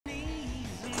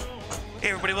Hey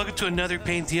everybody, welcome to another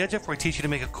Paint the Edge Up, where I teach you to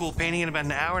make a cool painting in about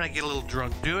an hour and I get a little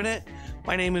drunk doing it.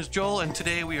 My name is Joel and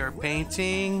today we are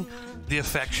painting the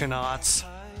Affectionauts.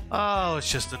 Oh,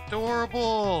 it's just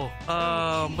adorable.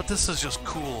 But this is just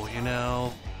cool, you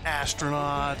know.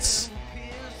 Astronauts,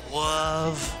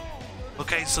 love.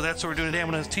 Okay, so that's what we're doing today.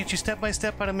 I'm going to teach you step by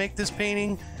step how to make this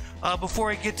painting. Before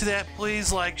I get to that,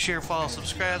 please like, share, follow,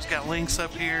 subscribe. Got links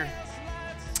up here.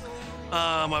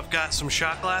 I've got some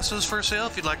shot glasses for sale.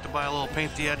 If you'd like to buy a little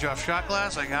Paint the Edge Off shot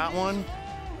glass, I got one.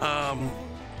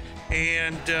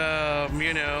 You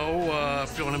know,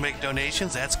 if you want to make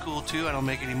donations, that's cool too. I don't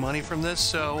make any money from this,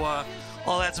 so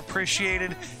all that's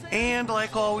appreciated. And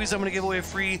like always, I'm going to give away a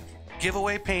free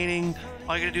giveaway painting.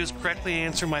 All you got to do is correctly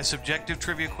answer my subjective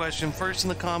trivia question first in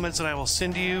the comments, and I will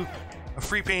send you a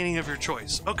free painting of your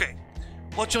choice. Okay,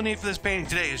 what you'll need for this painting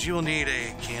today is you'll need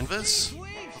a canvas.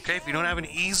 Okay, if you don't have an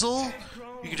easel,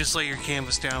 you can just lay your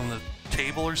canvas down on the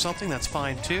table or something. That's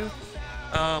fine too.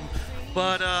 Yeah,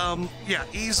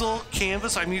 easel,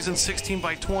 canvas. I'm using 16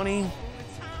 by 20.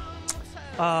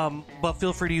 But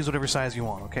feel free to use whatever size you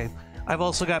want. Okay. I've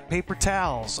also got paper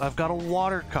towels. I've got a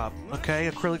water cup. Okay,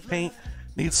 acrylic paint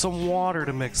needs some water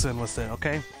to mix in with it.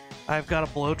 Okay. I've got a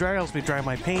blow dryer. Helps me dry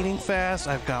my painting fast.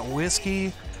 I've got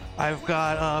whiskey. I've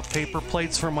got paper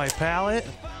plates for my palette.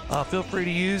 Feel free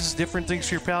to use different things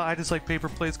for your palette. I just like paper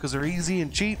plates because they're easy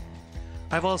and cheap.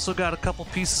 I've also got a couple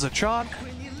pieces of chalk.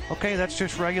 Okay, that's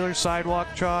just regular sidewalk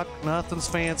chalk. Nothing's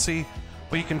fancy.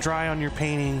 But you can dry on your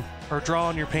painting or draw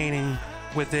on your painting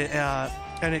with it,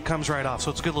 and it comes right off.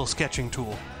 So it's a good little sketching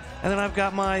tool. And then I've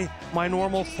got my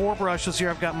normal 4 brushes here.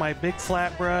 I've got my big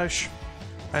flat brush.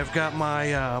 I've got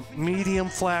my medium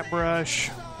flat brush.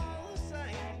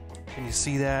 Can you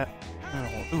see that?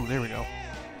 Oh, ooh, there we go.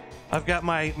 I've got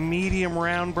my medium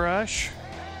round brush,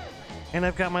 and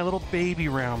I've got my little baby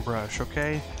round brush,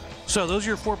 okay? So those are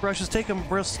your 4 brushes. Take them,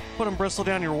 put them bristle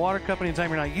down your water cup anytime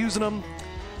you're not using them.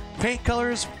 Paint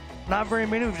colors, not very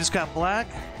many. We've just got black,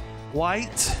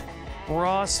 white,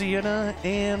 raw sienna,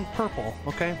 and purple,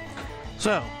 okay?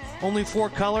 So, only 4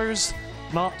 colors,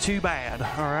 not too bad,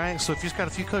 all right? So if you just got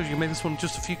a few colors, you can make this one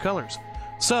just a few colors.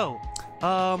 So,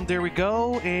 there we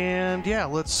go, and yeah,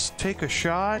 let's take a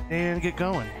shot and get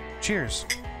going. Cheers.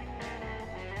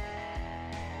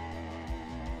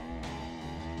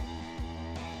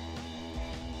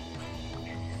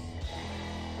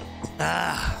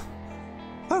 Oh.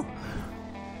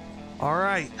 All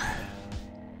right.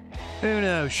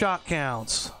 Uno, shot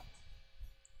counts.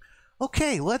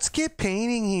 Okay, let's get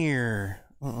painting here.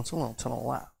 Oh, it's a little to the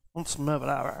left. Let's move it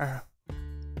over.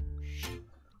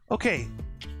 Okay.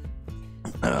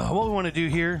 What we want to do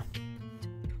here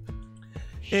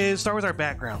is start with our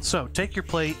background. So take your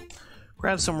plate,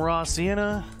 grab some raw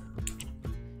sienna.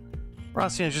 Raw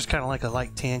sienna is just kind of like a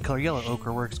light tan color. Yellow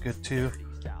ochre works good too.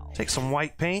 Take some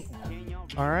white paint.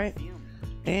 All right,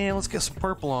 and let's get some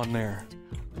purple on there.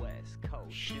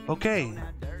 Okay,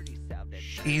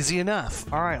 easy enough.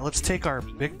 All right, let's take our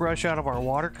big brush out of our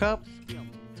water cup.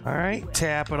 All right,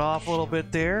 tap it off a little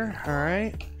bit there. All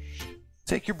right,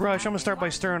 take your brush. I'm gonna start by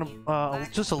stirring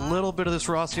just a little bit of this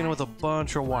raw sienna with a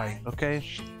bunch of white. Okay,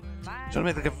 so to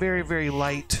make like a very, very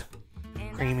light,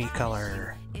 creamy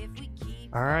color.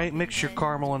 All right, mix your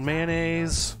caramel and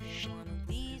mayonnaise.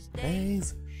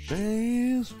 Let's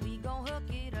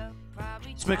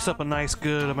mix up a nice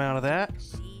good amount of that.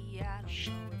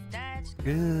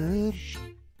 Good.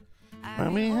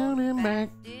 Let me hold him back.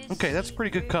 Okay, that's a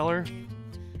pretty good color.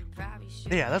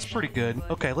 Yeah, that's pretty good.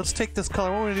 Okay, let's take this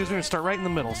color. What we're gonna do is we're gonna start right in the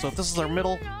middle. So if this is our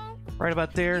middle, right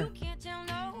about there,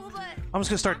 I'm just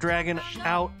gonna start dragging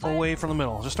out away from the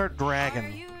middle. Just start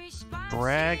dragging.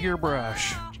 Drag your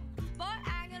brush.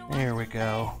 There we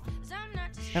go.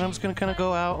 And I'm just gonna kind of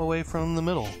go out away from the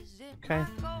middle. Okay,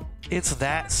 it's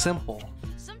that simple.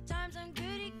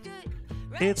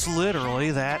 It's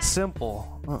literally that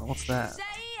simple. Oh, what's that?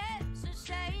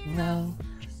 No,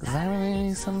 'cause I really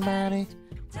need somebody.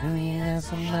 Do you have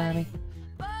somebody?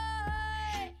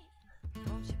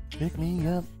 Pick me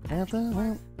up at the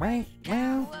room right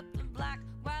now.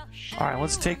 All right,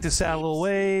 let's take this out a little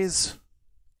ways.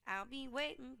 I'll be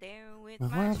waiting there with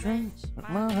my drinks,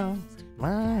 I'm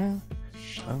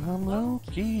low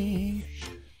key.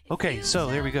 Okay, so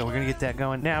there we go. We're gonna get that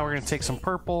going. Now we're gonna take some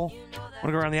purple. We're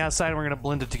gonna go around the outside and we're gonna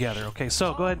blend it together. Okay,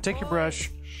 so go ahead and take your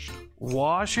brush,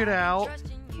 wash it out,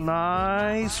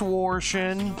 nice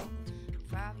washing.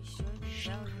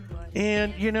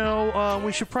 And you know,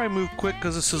 we should probably move quick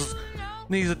because this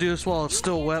needs to do this while it's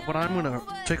still wet. But I'm gonna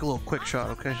take a little quick shot.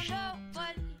 Okay,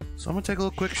 so I'm gonna take a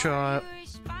little quick shot.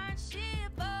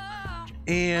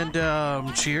 And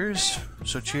cheers.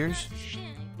 So cheers.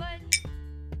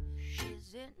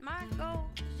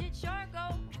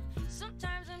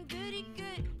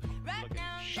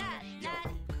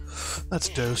 Let's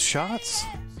dose shots.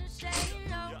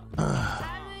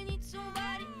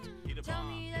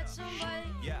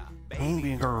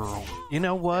 Baby girl. You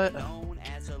know what? I'm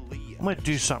gonna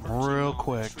do something real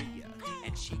quick.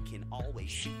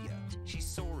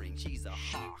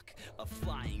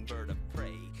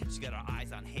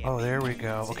 Oh, there we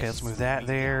go. Okay, let's move that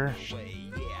there.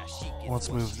 Let's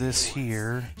move this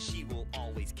here.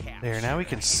 There, now we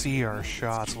can see our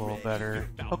shots a little better.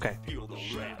 Okay.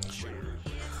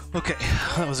 Okay,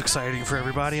 that was exciting for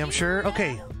everybody, I'm sure.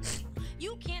 Okay.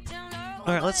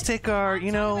 Alright, let's take our,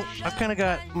 you know, I've kind of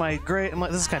got my gray,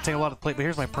 this is kind of taking a lot of the plate, but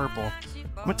here's my purple.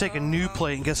 I'm going to take a new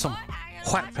plate and get some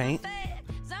white paint.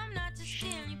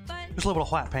 Just a little bit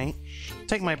of white paint.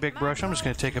 Take my big brush, I'm just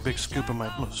going to take a big scoop of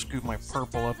my, scoop my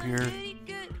purple up here.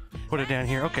 Put it down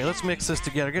here. Okay, let's mix this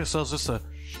together. Get ourselves just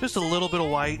a little bit of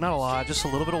white, not a lot, just a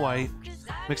little bit of white.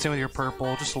 Mix in with your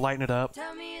purple, just to lighten it up.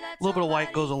 A little bit of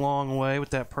white goes a long way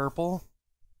with that purple.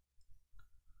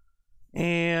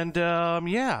 And,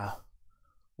 yeah.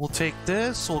 We'll take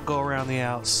this, we'll go around the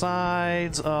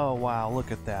outsides. Oh, wow,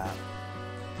 look at that.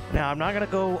 Now, I'm not going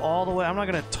to go all the way. I'm not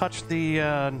going to touch the,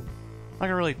 I'm not going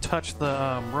to really touch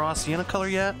the raw sienna color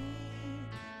yet.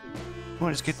 I'm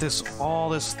going to just get this, all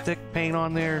this thick paint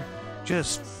on there.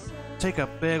 Just take a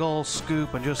big old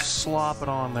scoop and just slop it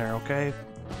on there, okay?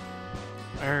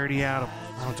 Already out of,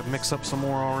 I have to mix up some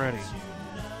more already.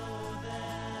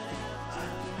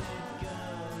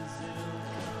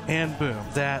 And boom,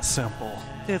 that simple.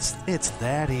 It's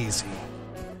that easy.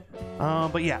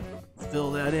 But yeah,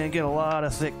 fill that in, get a lot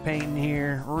of thick paint in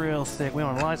here, real thick. We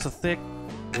want lots of thick,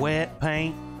 wet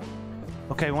paint.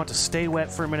 Okay, we want to stay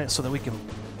wet for a minute so that we can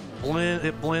blend,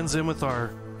 it blends in with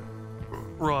our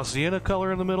raw sienna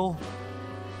color in the middle.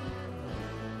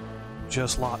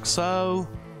 Just like so.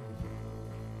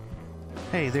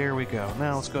 Hey, there we go.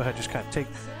 Now let's go ahead and just kind of take,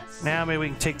 now maybe we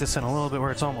can take this in a little bit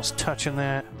where it's almost touching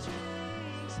that.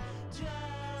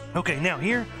 Okay, now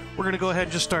here, we're going to go ahead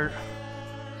and just start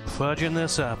fudging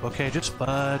this up, okay? Just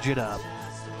fudge it up.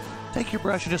 Take your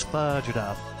brush and just fudge it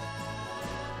up.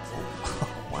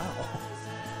 Oh, wow.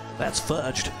 That's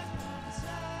fudged.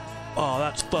 Oh,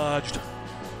 that's fudged.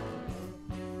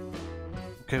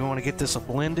 Okay, we want to get this a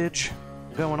blendage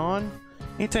going on.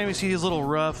 Anytime you see these little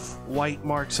rough white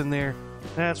marks in there,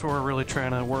 that's what we're really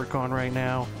trying to work on right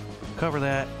now. Cover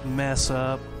that mess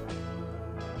up.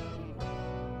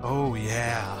 Oh,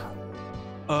 yeah.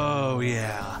 Oh,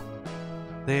 yeah.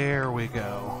 There we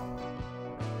go.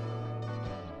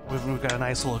 We've got a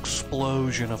nice little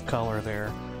explosion of color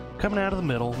there. Coming out of the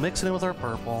middle, mixing it with our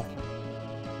purple.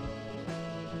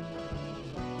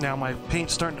 Now my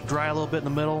paint's starting to dry a little bit in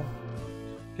the middle.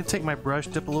 I can take my brush,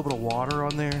 dip a little bit of water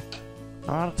on there.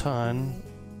 Not a ton.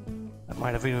 That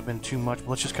might have even been too much, but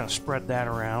let's just kind of spread that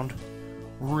around.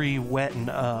 Re-wetting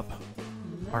up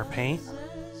our paint.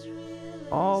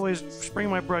 Always bring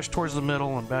my brush towards the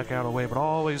middle and back out of the way, but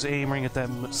always aiming at that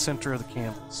center of the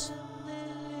canvas.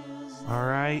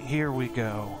 Alright, here we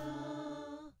go.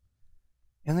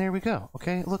 And there we go.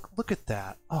 Okay, look at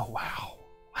that. Oh, wow.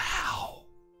 Wow.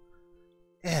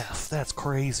 F, that's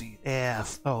crazy.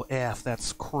 F. Oh, F,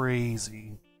 that's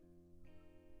crazy.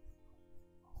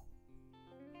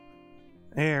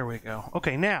 There we go.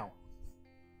 Okay, now,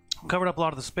 covered up a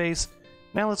lot of the space.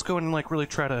 Now let's go in and like really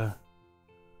try to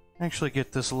actually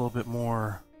get this a little bit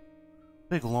more,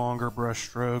 big longer brush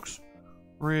strokes.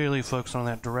 Really focus on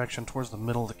that direction towards the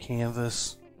middle of the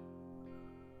canvas.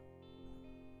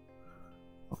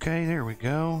 Okay, there we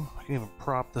go. I can even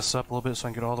prop this up a little bit so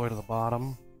I can get all the way to the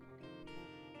bottom.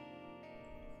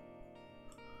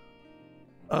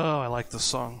 Oh, I like this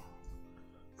song.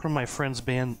 From my friend's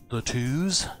band, The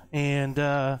Twos. And, you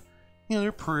know, they're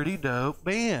a pretty dope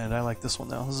band. I like this one,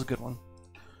 though. This is a good one.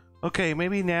 Okay,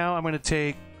 maybe now I'm going to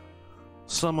take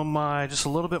some of my, just a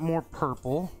little bit more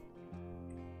purple.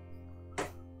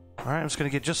 Alright, I'm just going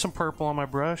to get just some purple on my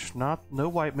brush. No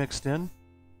white mixed in.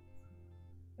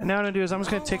 And now what I'm going to do is I'm just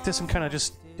going to take this and kind of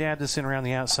just dab this in around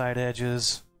the outside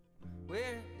edges.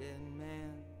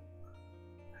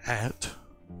 At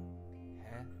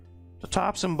the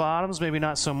tops and bottoms, maybe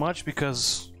not so much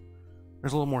because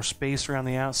there's a little more space around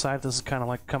the outside. This is kind of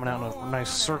like coming out in a nice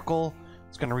circle.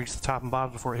 It's going to reach the top and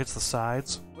bottom before it hits the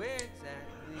sides.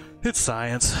 It's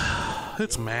science.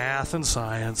 It's math and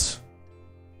science.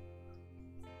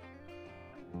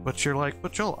 But you're like,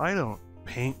 but Joel, I don't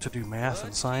paint to do math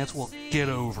and science. Well, get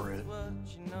over it.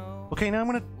 Okay, now I'm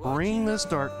going to bring this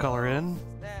dark color in.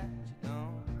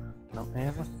 Don't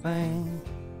have a thing.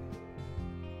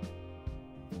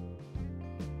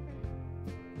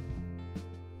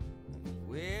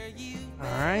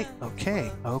 Alright,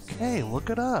 okay, look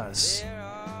at us.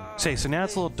 Say, so now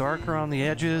it's a little darker on the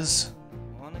edges.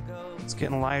 It's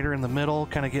getting lighter in the middle,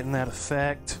 kind of getting that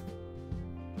effect.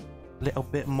 A little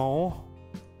bit more.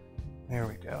 There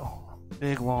we go.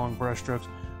 Big, long brush strokes.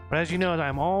 But as you know,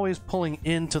 I'm always pulling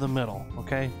into the middle,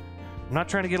 okay? I'm not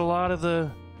trying to get a lot of the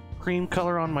cream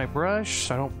color on my brush,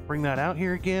 so I don't bring that out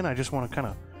here again. I just want to kind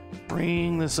of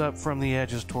bring this up from the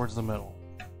edges towards the middle.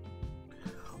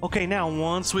 Okay, now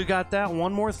once we got that,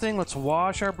 one more thing, let's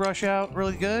wash our brush out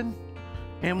really good.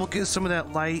 And we'll get some of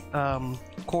that light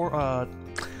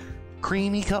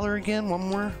creamy color again. One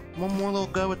more little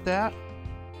go with that.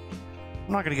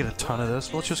 I'm not going to get a ton of this,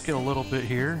 but let's just get a little bit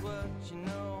here.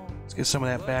 Let's get some of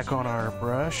that back on our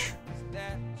brush.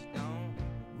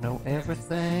 Know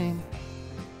everything.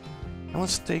 And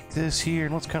let's take this here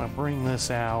and let's kind of bring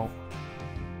this out.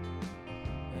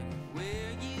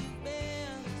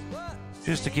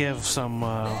 Just to give some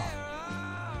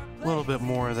little bit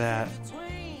more of that.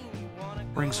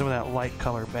 Bring some of that light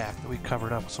color back that we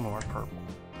covered up with some of our purple.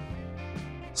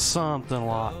 Something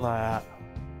like that.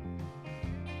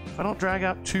 If I don't drag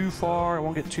out too far, I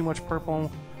won't get too much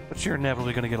purple, but you're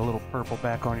inevitably going to get a little purple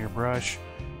back on your brush.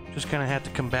 Just kind of have to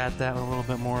combat that with a little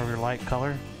bit more of your light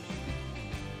color.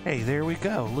 Hey, there we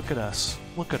go. Look at us.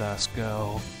 Look at us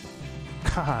go.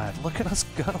 God, look at us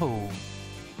go.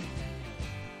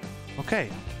 Okay.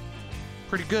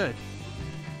 Pretty good.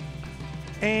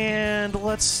 And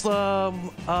let's,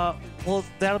 well,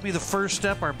 that'll be the first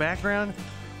step, our background.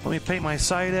 Let me paint my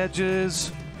side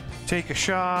edges, take a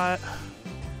shot.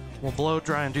 We'll blow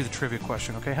dry and do the trivia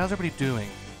question, okay? How's everybody doing?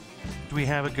 Do we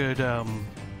have a good,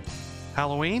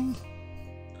 Halloween?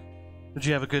 Did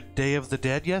you have a good Day of the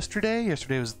Dead yesterday?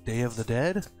 Yesterday was Day of the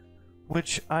Dead,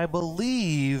 which I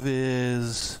believe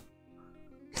is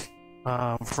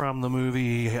from the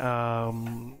movie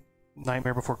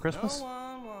Nightmare Before Christmas.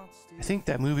 I think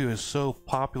that movie was so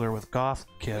popular with goth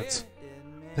kids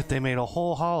that they made a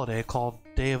whole holiday called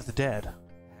Day of the Dead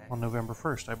on November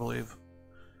 1st, I believe.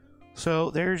 So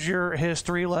there's your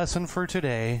history lesson for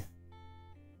today.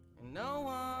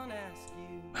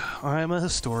 I'm a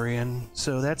historian,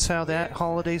 so that's how that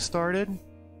holiday started.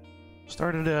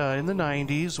 Started in the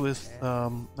 90s with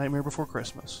Nightmare Before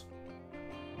Christmas.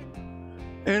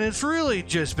 And it's really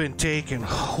just been taken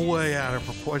way out of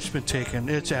proportion.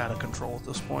 It's out of control at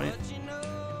this point.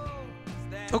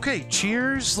 Okay,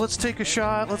 cheers. Let's take a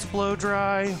shot. Let's blow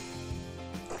dry.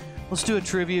 Let's do a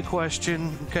trivia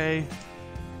question, okay?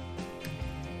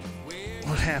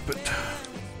 What happened?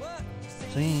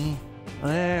 See,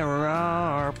 there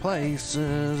are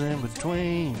places in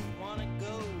between.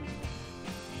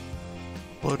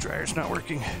 Blow dryer's not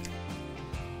working.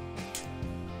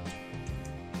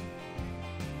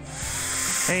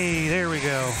 Hey, there we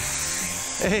go.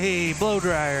 Hey, blow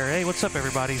dryer. Hey, what's up,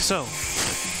 everybody? So,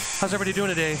 how's everybody doing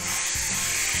today?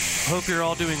 Hope you're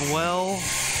all doing well,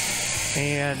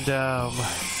 and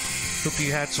hope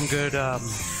you had some good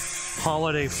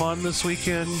holiday fun this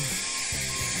weekend.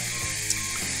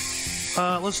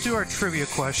 Let's do our trivia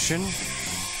question.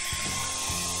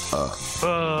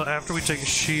 After we take a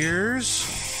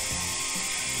cheers.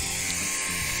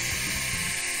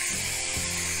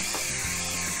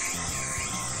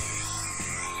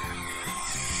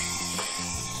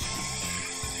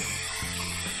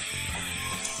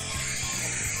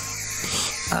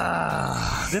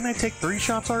 Didn't I take 3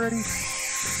 shots already?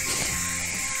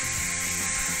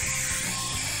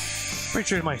 Pretty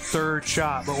sure it's my 3rd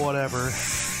shot, but whatever.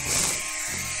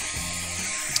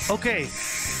 Okay,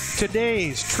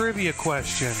 today's trivia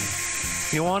question.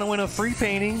 If you want to win a free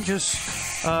painting, just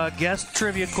guess the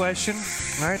trivia question.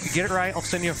 All right, if you get it right, I'll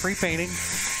send you a free painting.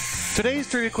 Today's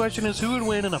trivia question is, who would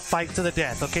win in a fight to the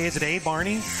death? Okay, is it A,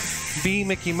 Barney, B,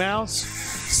 Mickey Mouse,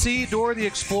 C, Dora the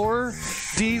Explorer,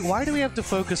 D, why do we have to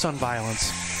focus on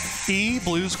violence, E,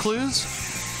 Blue's Clues,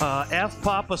 F,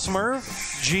 Papa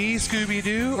Smurf, G,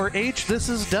 Scooby-Doo, or H, This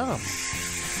Is Dumb?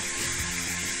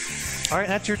 All right,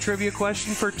 that's your trivia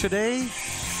question for today.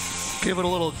 Give it a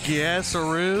little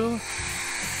guess-a-roo.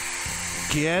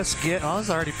 Guess. Oh, it's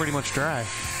already pretty much dry.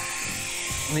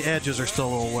 And the edges are still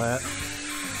a little wet.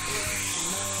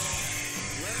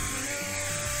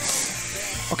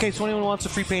 Okay, so anyone who wants a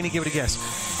free painting, give it a guess.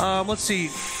 Let's see.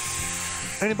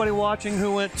 Anybody watching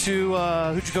who went to,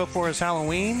 who'd you go for as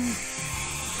Halloween?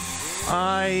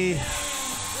 I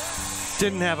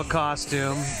didn't have a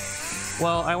costume.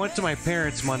 Well, I went to my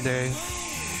parents Monday.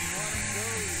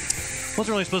 Wasn't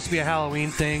really supposed to be a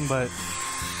Halloween thing, but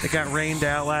it got rained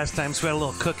out last time, so we had a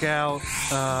little cookout.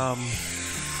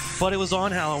 But it was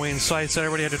on Halloween, so I said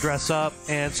everybody had to dress up,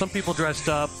 and some people dressed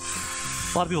up.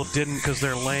 A lot of people didn't because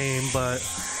they're lame, but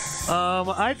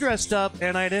I dressed up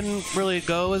and I didn't really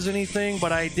go as anything,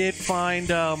 but I did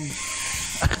find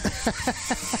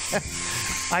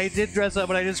I did dress up,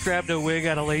 but I just grabbed a wig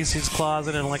out of Lacey's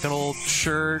closet and like an old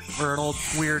shirt or an old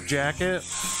weird jacket,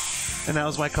 and that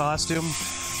was my costume.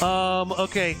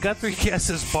 Okay, Guthrie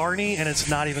guesses Barney, and it's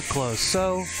not even close.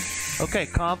 So, okay,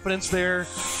 confidence there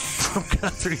from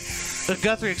Guthrie.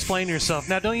 Guthrie, explain yourself.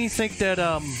 Now, don't you think that,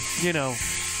 you know,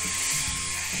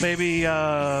 maybe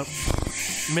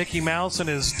Mickey Mouse and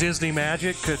his Disney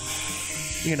magic could,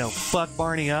 you know, fuck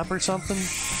Barney up or something?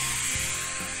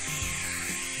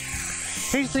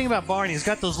 Here's the thing about Barney. He's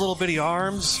got those little bitty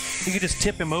arms. You could just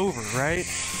tip him over, right?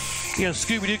 You know,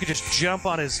 Scooby-Doo could just jump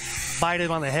on his, bite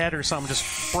him on the head or something,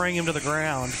 just bring him to the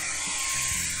ground.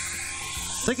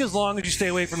 I think as long as you stay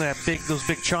away from those big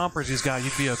chompers he's got,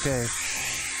 you'd be okay.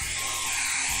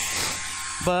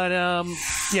 But,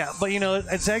 yeah, but, you know,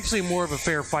 it's actually more of a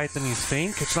fair fight than you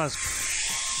think. It's not as...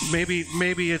 Maybe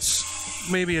it's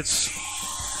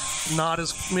not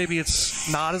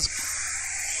as...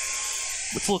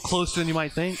 It's a little closer than you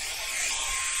might think.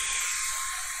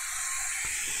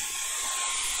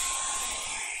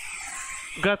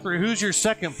 Guthrie, who's your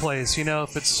second place? You know,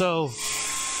 if it's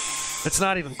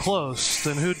not even close,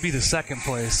 then who'd be the second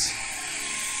place?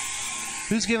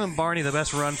 Who's giving Barney the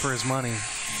best run for his money?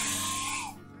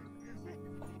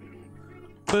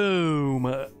 Boom.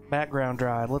 Background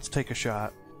dried. Let's take a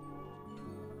shot.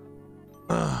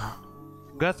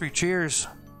 Guthrie, cheers.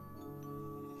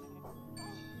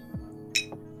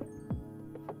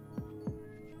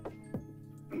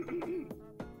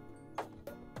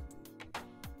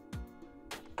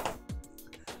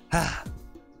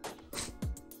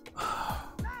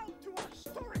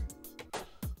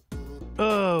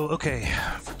 Oh, okay.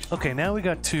 Okay, now we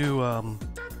got to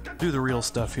do the real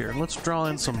stuff here. Let's draw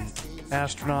in some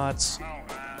astronauts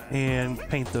and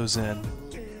paint those in.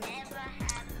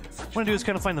 What I'm going to do is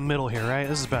kind of find the middle here, right?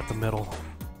 This is about the middle.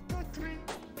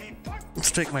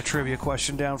 Let's take my trivia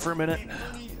question down for a minute.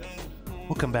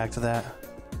 We'll come back to that.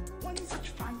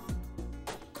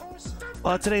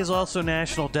 Today is also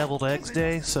National Deviled Eggs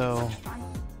Day, so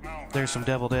there's some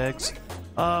deviled eggs.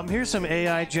 Here's some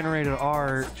AI-generated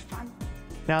art.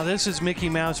 Now, this is Mickey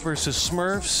Mouse versus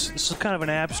Smurfs. This is kind of an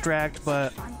abstract,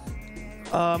 but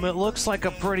it looks like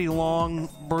a pretty long,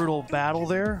 brutal battle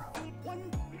there.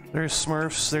 There's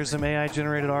Smurfs. There's some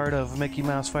AI-generated art of Mickey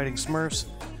Mouse fighting Smurfs.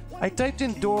 I typed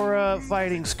in Dora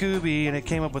fighting Scooby, and it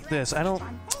came up with this. They don't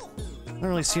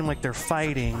really seem like they're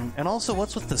fighting. And also,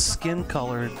 what's with the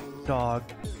skin-colored dog?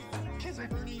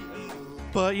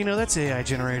 But, you know, that's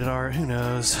AI-generated art. Who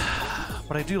knows?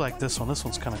 But I do like this one. This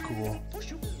one's kind of cool.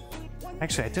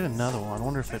 Actually, I did another one. I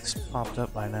wonder if it's popped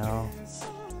up by now.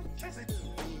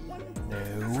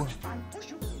 No.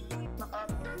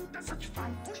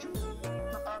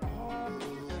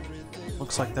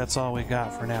 Looks like that's all we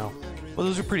got for now. Well,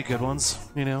 those are pretty good ones,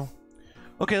 you know.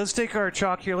 Okay, let's take our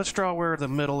chalk here. Let's draw where the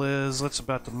middle is. That's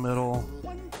about the middle.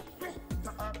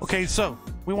 Okay, so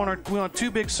we want two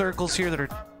big circles here that are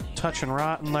touching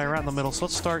right in the middle. So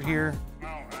let's start here.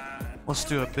 Let's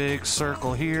do a big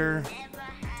circle here.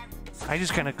 I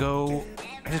just kind of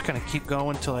keep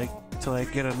going till I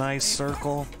get a nice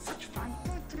circle.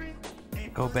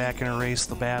 Go back and erase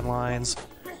the bad lines.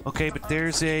 Okay, but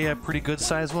there's a pretty good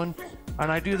sized one.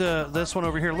 And I do this one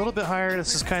over here a little bit higher.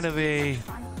 This is kind of a,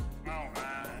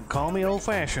 call me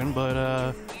old-fashioned,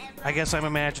 but I guess I'm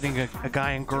imagining a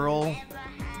guy and girl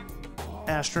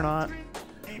astronaut.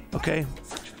 Okay.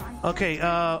 Okay,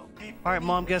 all right,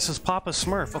 Mom guesses Papa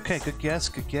Smurf. Okay, good guess,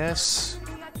 good guess.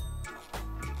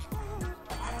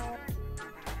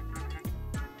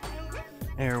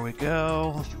 There we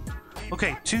go.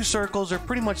 Okay, two circles are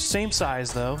pretty much the same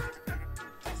size, though.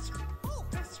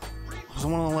 Does the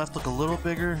one on the left look a little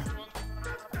bigger?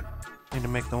 Need to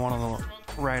make the one on the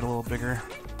right a little bigger.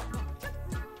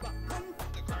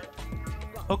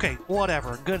 Okay,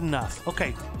 whatever. Good enough.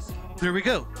 Okay, there we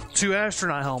go. Two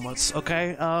astronaut helmets.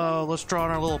 Okay, let's draw on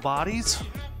our little bodies.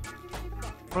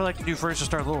 What I like to do first is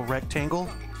start a little rectangle.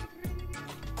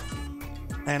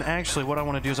 And actually, what I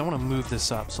want to do is I want to move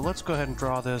this up. So let's go ahead and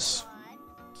draw this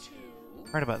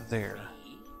right about there.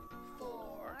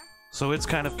 So it's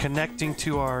kind of connecting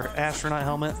to our astronaut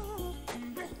helmet.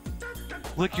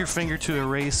 Lick your finger to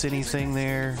erase anything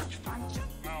there.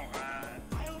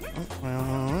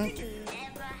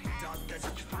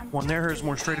 One there is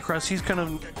more straight across. He's kind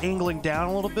of angling down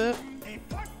a little bit.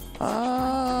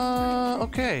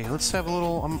 Okay, let's have a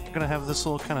little, I'm gonna have this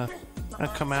little kind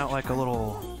of come out like a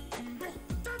little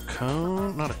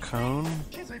cone, not a cone.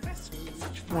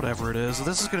 Whatever it is.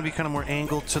 This is gonna be kind of more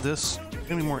angled to this. It's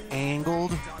gonna be more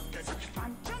angled.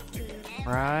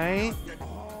 Right?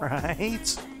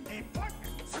 Right?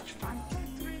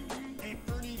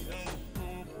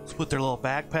 Let's put their little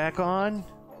backpack on.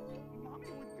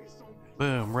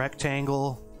 Boom,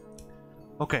 rectangle.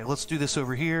 Okay, let's do this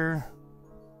over here.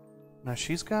 Now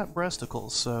she's got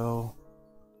breasticles, so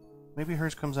maybe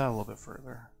hers comes out a little bit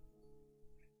further.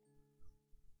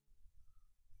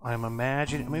 I'm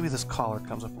imagining maybe this collar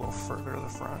comes up a little further to the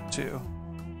front too.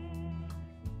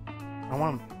 I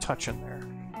want them touching there.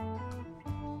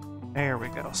 There we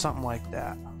go, something like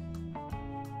that.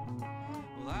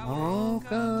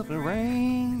 Woke up the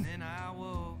rain.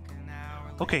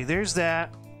 Okay, there's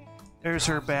that. There's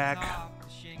her back.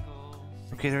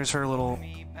 Okay, there's her little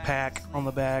pack on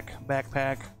the back,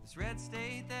 backpack.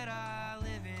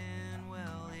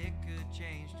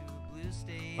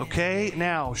 Okay,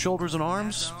 now shoulders and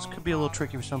arms. This could be a little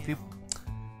tricky for some people,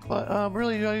 but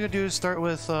really all you gotta do is start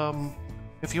with,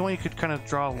 if you want, you could kind of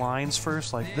draw lines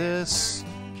first, like this.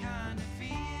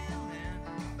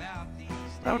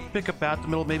 I would pick about the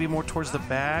middle, maybe more towards the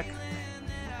back,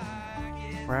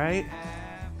 right?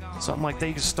 Something like that.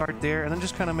 You can start there, and then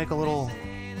just kind of make a little,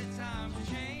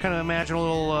 kind of imagine a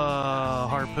little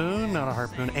harpoon, not a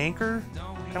harpoon, anchor,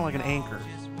 kind of like an anchor.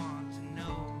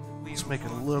 Let's make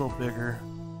it a little bigger.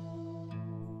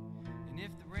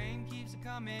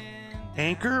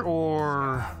 Anchor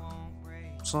or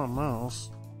something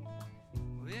else.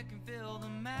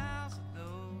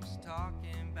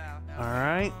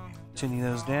 Alright, continue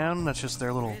those down. That's just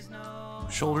their little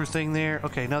shoulder thing there.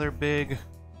 Okay, another big.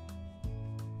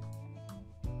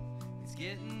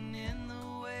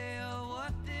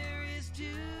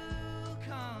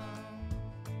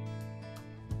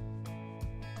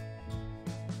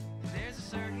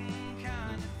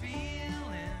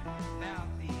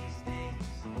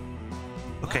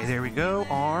 Okay, there we go.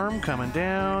 Arm coming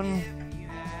down.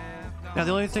 Now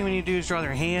the only thing we need to do is draw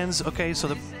their hands. Okay, so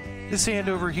this hand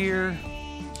over here,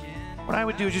 what I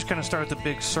would do is just kind of start with a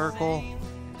big circle,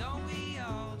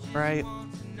 right?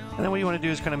 And then what you want to do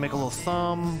is kind of make a little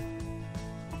thumb.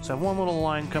 So have one little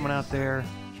line coming out there,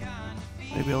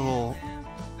 maybe a little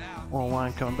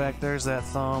line coming back. There's that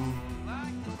thumb.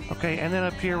 Okay, and then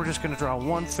up here we're just going to draw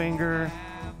one finger.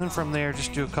 Then from there,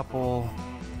 just do a couple.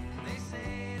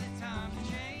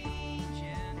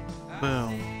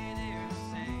 Boom.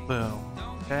 Boom.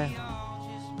 Okay.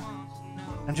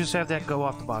 And just have that go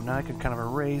off the bottom. Now I can kind of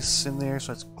erase in there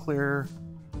so it's clear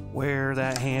where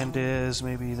that hand is.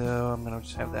 Maybe though, I'm going to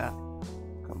just have that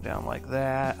come down like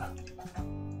that.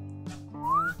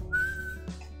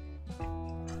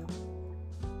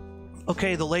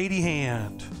 Okay, the lady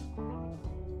hand.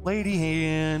 Lady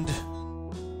hand.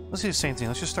 Let's do the same thing.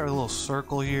 Let's just start with a little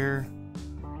circle here.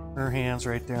 Her hand's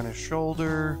right there on his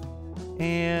shoulder.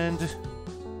 And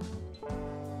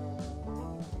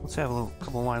let's have a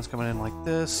couple of lines coming in like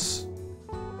this.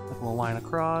 Like a little line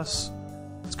across.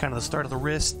 It's kind of the start of the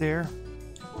wrist there.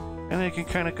 And then you can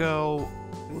kind of go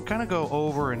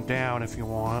over and down if you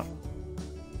want.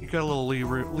 You got a little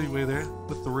leeway there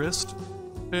with the wrist.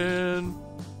 And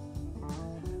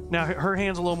now her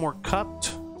hand's a little more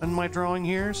cupped in my drawing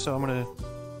here, so I'm going to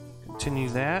continue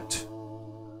that.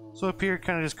 So up here it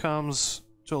kind of just comes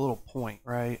to a little point,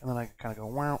 right? And then I kind of go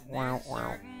wow, wow,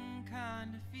 wow.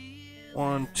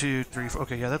 1, 2, 3, 4.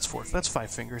 Okay, yeah, that's 4. That's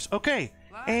 5 fingers. Okay,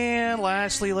 and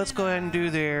lastly, let's go ahead and do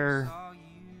their.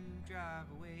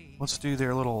 Let's do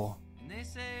their little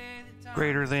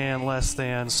greater than, less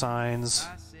than signs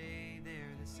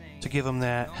to give them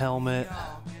that helmet.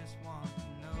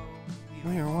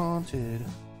 We're wanted.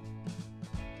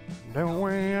 Don't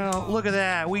worry out. Look at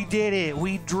that. We did it.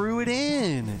 We drew it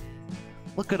in.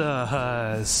 Look at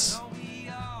us.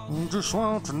 Just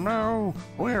want to know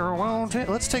we're wanted.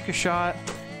 Let's take a shot.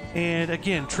 And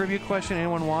again, trivia question.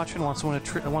 Anyone watching wants to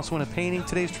win a painting?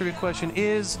 Today's trivia question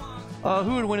is,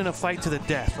 who would win in a fight to the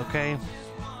death? Okay.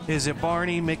 Is it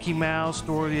Barney, Mickey Mouse,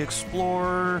 Dora the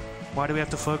Explorer? Why do we have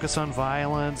to focus on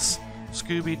violence?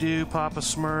 Scooby-Doo, Papa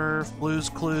Smurf, Blue's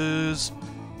Clues.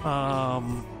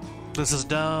 This is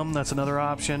dumb. That's another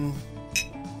option.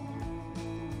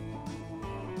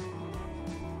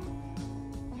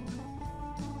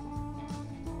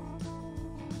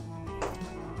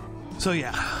 So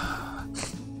yeah,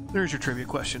 there's your trivia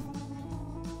question.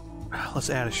 Let's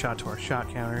add a shot to our shot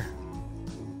counter.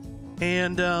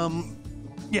 And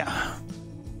yeah,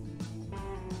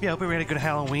 hope everybody had a good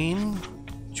Halloween.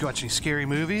 Did you watch any scary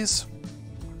movies?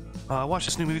 I watched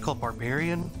this new movie called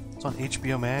Barbarian. It's on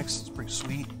HBO Max. It's pretty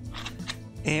sweet.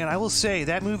 And I will say,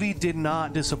 that movie did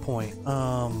not disappoint.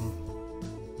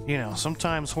 You know,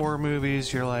 sometimes horror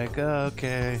movies, you're like, oh,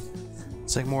 okay.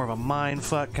 It's like more of a mind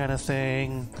fuck kind of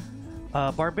thing.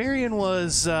 Barbarian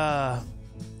was,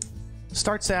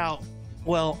 starts out,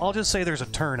 well, I'll just say there's a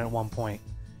turn at one point,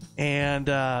 and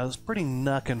it was pretty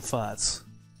knuck and futz.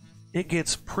 It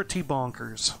gets pretty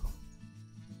bonkers.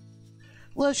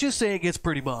 Let's just say it gets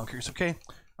pretty bonkers, okay?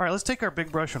 Alright, let's take our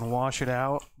big brush and wash it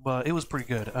out, but it was pretty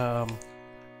good.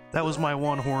 That was my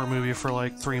one horror movie for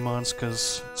like 3 months,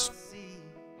 because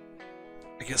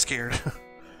I get scared.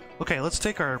 Okay, let's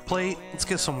take our plate, let's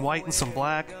get some white and some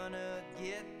black.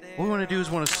 What we want to do is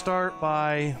we want to start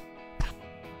by...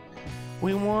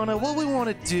 what we want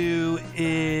to do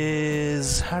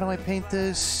is... how do I paint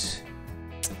this?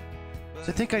 So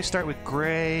I think I start with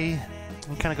gray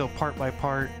and kind of go part by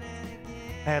part.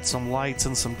 Add some lights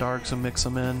and some darks and mix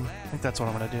them in. I think that's what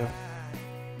I'm going to do.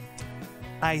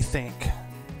 I think.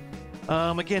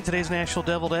 Again, today's National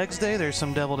Deviled Eggs Day. There's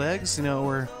some deviled eggs. You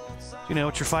know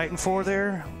what you're fighting for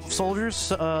there, soldiers,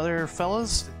 there,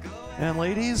 fellas and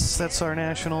ladies. That's our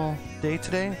national day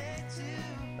today.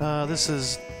 This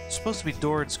is supposed to be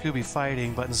Dora and Scooby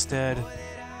fighting, but instead,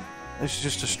 this is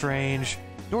just a strange...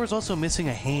 Dora's also missing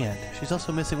a hand. She's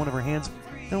also missing one of her hands.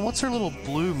 And what's her little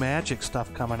blue magic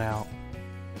stuff coming out?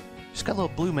 She's got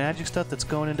little blue magic stuff that's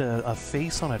going into a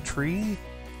face on a tree?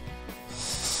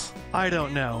 I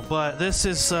don't know, but this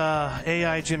is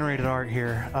AI generated art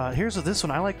here. Here's this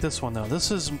one. I like this one though.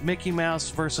 This is Mickey Mouse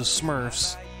versus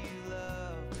Smurfs,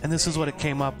 and this is what it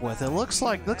came up with. It looks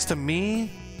to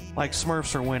me like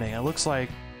Smurfs are winning. It looks like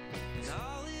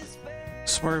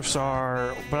Smurfs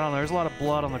are, but I don't know. There's a lot of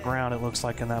blood on the ground. It looks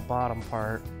like in that bottom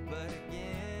part,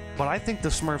 but I think the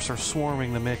Smurfs are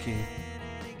swarming the Mickey.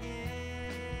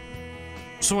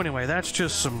 So anyway, that's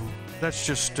just some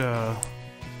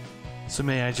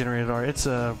AI generated art. It's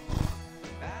a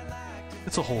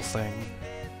whole thing.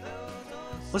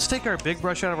 Let's take our big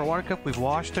brush out of our water cup. We've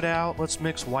washed it out. Let's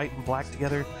mix white and black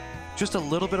together. Just a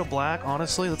little bit of black,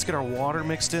 honestly. Let's get our water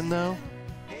mixed in though.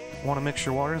 Want to mix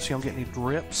your water in so you don't get any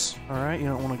drips. Alright, you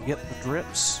don't want to get the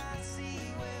drips.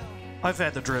 I've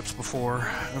had the drips before.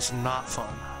 It's not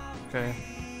fun. Okay.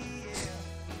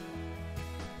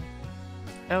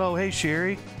 Hello, hey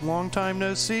Sherry. Long time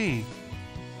no see.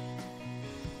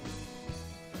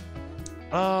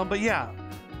 But yeah,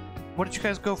 what did you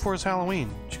guys go for as Halloween?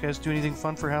 Did you guys do anything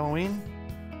fun for Halloween?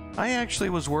 I actually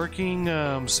was working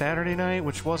Saturday night,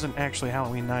 which wasn't actually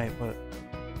Halloween night, but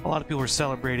a lot of people were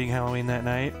celebrating Halloween that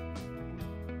night.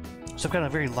 So I've got a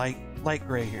very light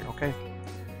gray here, okay?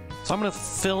 So I'm gonna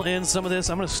fill in some of this.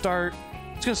 I'm gonna start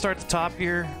at the top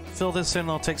here, fill this in,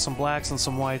 and I'll take some blacks and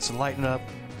some whites and lighten it up,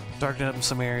 darken it up in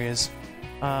some areas.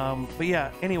 But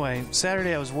yeah, anyway,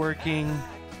 Saturday I was working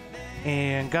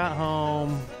and got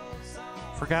home,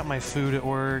 forgot my food at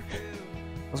work.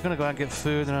 I was gonna go out and get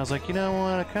food, and I was like, you know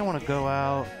what, I kinda wanna go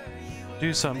out,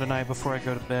 do something tonight before I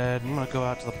go to bed. I'm gonna go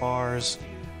out to the bars,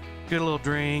 get a little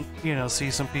drink, you know, see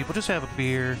some people, just have a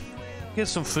beer, get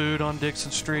some food on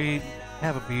Dixon Street,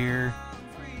 have a beer.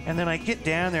 And then I get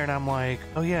down there and I'm like,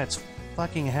 oh yeah, it's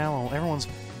fucking Halloween.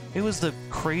 It was the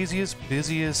craziest,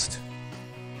 busiest.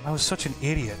 I was such an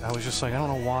idiot. I was just like, I don't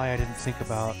know why I didn't think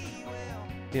about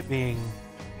it being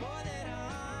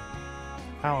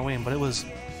Halloween, but it was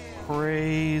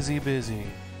crazy busy.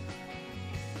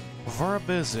 Very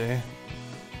busy.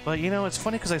 But you know, it's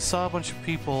funny because I saw a bunch of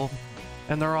people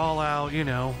and they're all out, you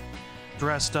know,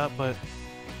 dressed up, but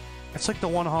it's like the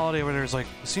one holiday where there's like,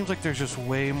 it seems like there's just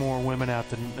way more women out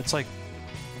than, it's like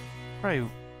probably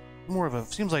more of a,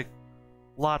 seems like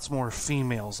lots more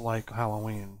females like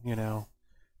Halloween, you know.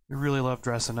 We really love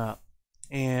dressing up.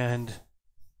 And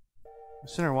I'm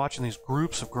sitting there watching these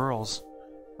groups of girls,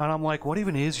 and I'm like, what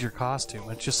even is your costume?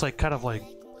 It's just like kind of like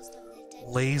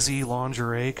lazy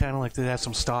lingerie, kind of like they have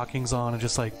some stockings on and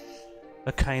just like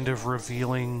a kind of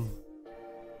revealing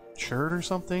shirt or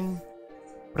something.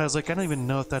 But I was like, I don't even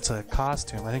know if that's a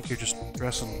costume. I think you're just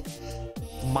dressing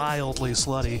mildly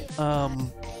slutty.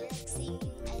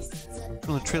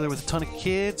 From the trailer with a ton of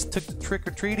kids, took the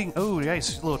trick-or-treating. Oh,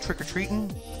 nice, a little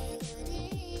trick-or-treating.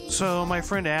 So my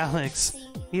friend Alex,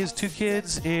 he has 2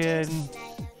 kids, and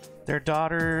their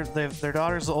daughter's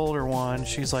the older one.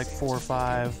 She's like 4 or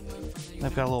 5. And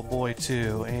they've got a little boy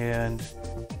too, and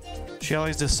she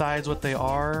always decides what they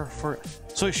are for.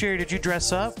 So Sherry, did you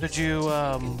dress up? Did you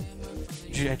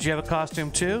have a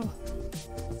costume too?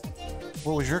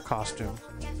 What was your costume?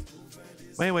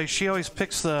 Well, anyway, she always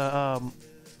picks the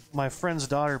my friend's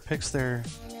daughter picks their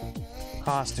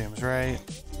costumes, right?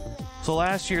 So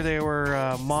last year they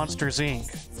were Monsters Inc.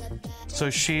 So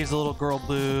she's the little girl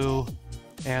Boo,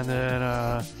 and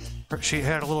then she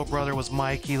had a little brother was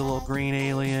Mikey, the little green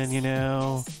alien, you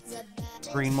know,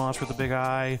 green monster with a big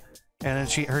eye. And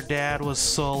then her dad was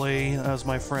Sully, that was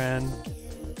my friend.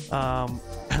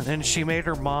 And she made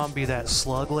her mom be that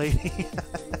slug lady.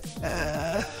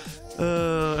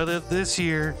 And then this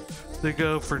year they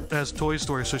go for as Toy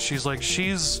Story, so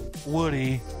she's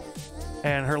Woody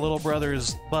and her little brother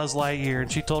is Buzz Lightyear,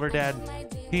 and she told her dad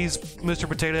he's Mr.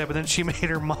 Potato Head, but then she made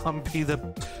her mom be the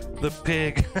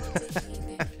pig.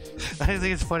 I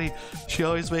think it's funny. She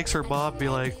always makes her mom be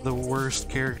like the worst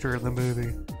character in the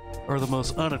movie, or the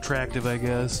most unattractive, I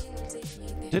guess.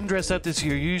 Didn't dress up this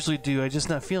year. Usually do. I just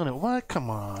not feeling it. What? Come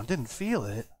on. Didn't feel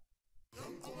it.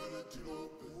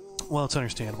 Well, it's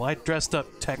understandable. I dressed up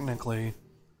technically,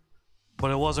 but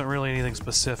it wasn't really anything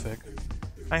specific.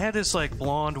 I had this like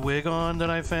blonde wig on that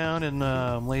I found in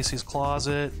Lacey's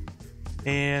closet,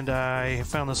 and I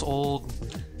found this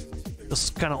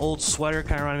kind of old sweater,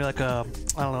 kind of reminded me like a,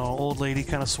 I don't know, old lady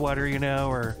kind of sweater, you know,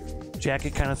 or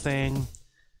jacket kind of thing.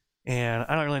 And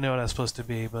I don't really know what that's supposed to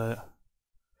be, but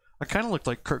I kind of looked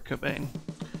like Kurt Cobain.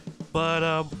 But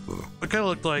I kind of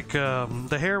looked like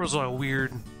the hair was all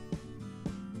weird.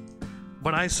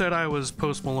 But I said I was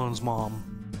Post Malone's mom.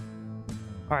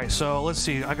 Alright, so let's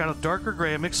see. I got a darker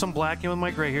gray. I mixed some black in with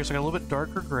my gray here, so I got a little bit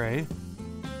darker gray.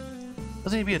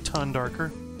 Doesn't need to be a ton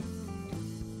darker.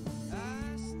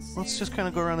 Let's just kind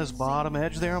of go around this bottom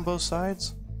edge there on both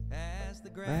sides.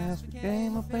 As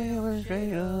became a paler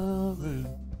shade of blue.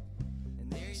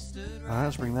 Alright,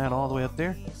 let's bring that all the way up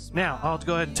there. Now, I'll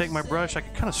go ahead and take my brush. I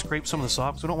can kind of scrape some of this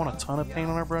off because we don't want a ton of paint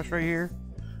on our brush right here.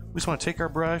 We just want to take our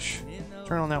brush,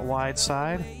 turn on that wide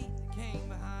side,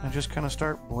 and just kind of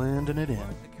start blending it in.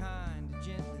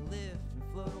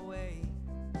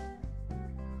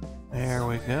 There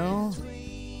we go.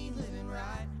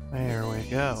 There we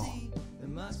go.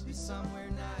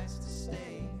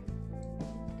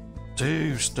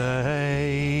 To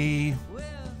stay.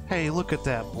 Hey, look at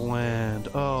that blend.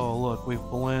 Oh, look, we've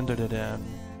blended it in.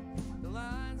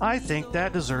 I think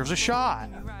that deserves a shot.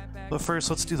 But first,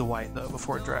 let's do the white, though,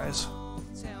 before it dries.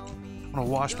 I'm going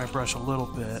to wash my brush a little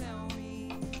bit.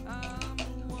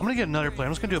 I'm going to get another plate.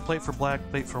 I'm just going to do a plate for black,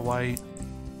 plate for white.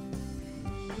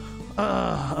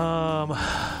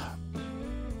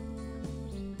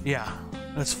 Yeah,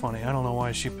 that's funny. I don't know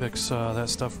why she picks that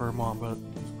stuff for her mom, but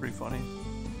it's pretty funny.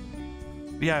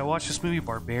 But yeah, I watched this movie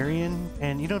Barbarian,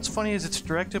 and you know what's funny is it's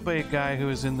directed by a guy who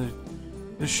is in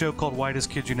this show called Whitest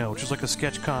Kid You Know, which is like a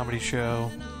sketch comedy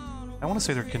show. I want to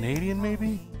say they're Canadian,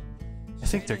 maybe? I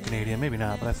think they're Canadian, maybe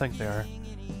not, but I think they are.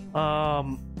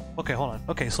 Okay, hold on.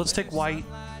 Okay, so let's take white,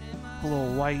 a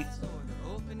little white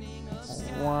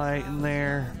in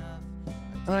there.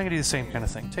 And I'm gonna do the same kind of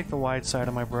thing. Take the wide side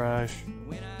of my brush,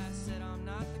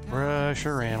 brush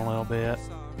her in a little bit.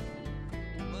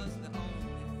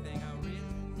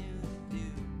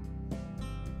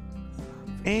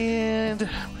 And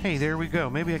hey, there we go.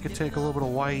 Maybe I could take a little bit of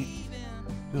white,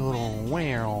 do a little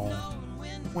wow.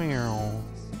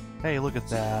 Hey, look at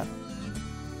that.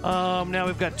 Now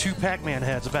we've got two Pac-Man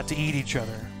heads about to eat each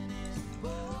other.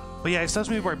 But yeah, I saw this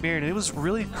movie Barbarian. It was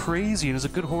really crazy. It was a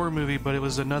good horror movie, but it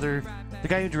was the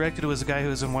guy who directed it was the guy who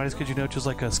was in Whitest Kid You Know, which is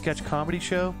like a sketch comedy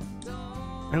show.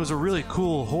 And it was a really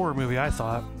cool horror movie, I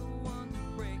thought.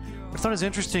 I thought it was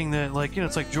interesting that, like, you know,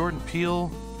 it's like Jordan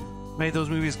Peele made those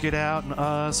movies Get Out and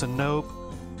Us and Nope.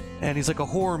 And he's like a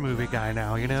horror movie guy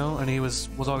now, you know? And he was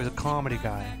always a comedy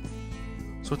guy.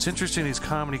 So it's interesting these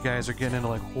comedy guys are getting into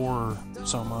like horror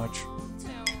so much.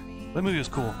 That movie was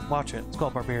cool. Watch it. It's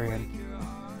called Barbarian.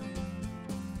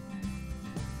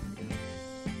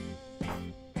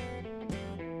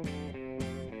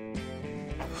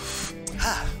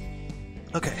 Ha!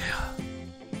 Okay.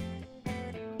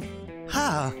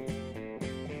 Ha!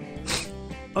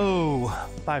 Oh,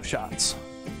 5 shots.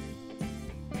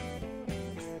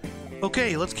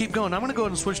 Okay, let's keep going. I'm gonna go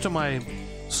ahead and switch to my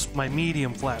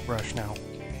medium flat brush now.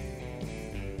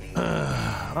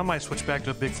 I might switch back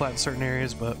to a big flat in certain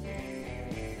areas, but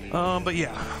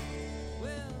yeah.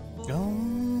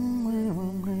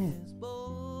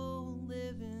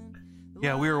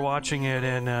 Yeah, we were watching it,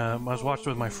 and I was watching it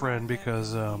with my friend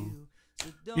because,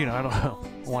 you know, I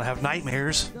don't want to have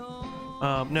nightmares.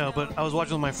 No, but I was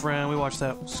watching with my friend. We watched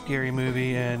that scary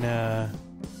movie, and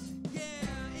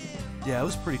yeah, it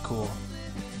was pretty cool.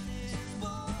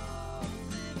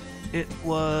 It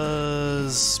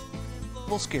was a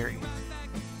little scary.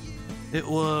 It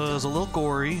was a little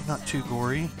gory, not too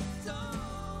gory.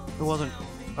 It wasn't,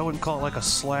 I wouldn't call it like a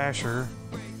slasher.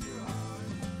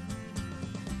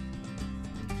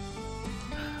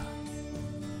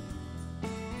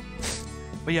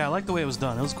 But yeah, I like the way it was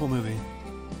done. It was a cool movie.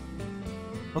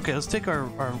 Okay, let's take our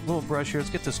little brush here. Let's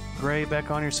get this gray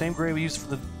back on here. Same gray we used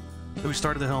for that we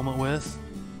started the helmet with.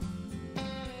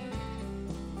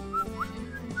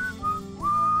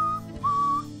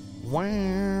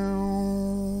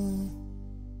 Wow.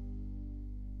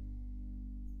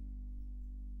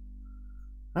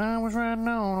 I was riding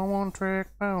on a one-trick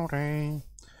pony.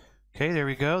 Okay, there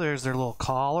we go. There's their little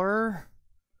collar.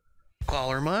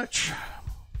 Collar much?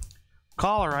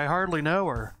 Collar, I hardly know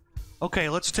her. Okay,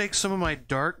 let's take some of my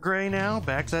dark gray now.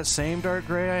 Back to that same dark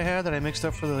gray I had that I mixed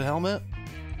up for the helmet.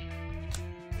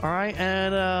 Alright,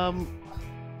 and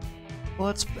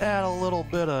let's add a little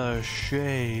bit of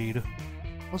shade.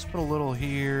 Let's put a little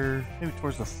here, maybe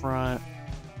towards the front.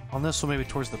 On this one, maybe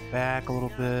towards the back a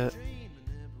little bit.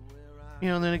 You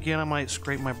know, and then again, I might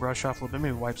scrape my brush off a little bit,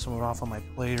 maybe wipe some of it off on my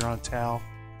plate or on a towel.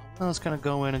 And let's kind of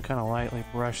go in and kind of lightly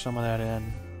brush some of that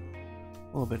in. A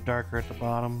little bit darker at the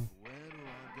bottom.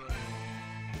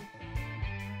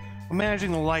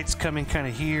 Imagining the light's coming kind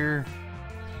of here.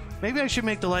 Maybe I should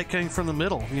make the light coming from the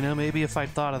middle. You know, maybe if I'd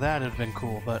thought of that, it'd have been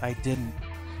cool, but I didn't.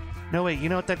 No, wait, you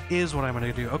know what? That is what I'm going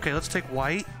to do. Okay, let's take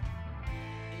white.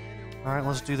 Alright,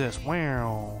 let's do this.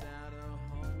 Wow.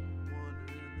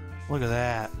 Look at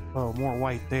that. Oh, more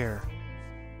white there.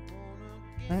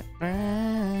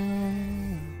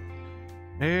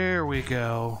 There we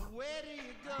go.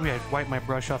 Maybe I'd wipe my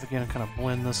brush off again and kind of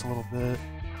blend this a little bit.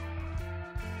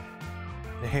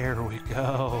 There we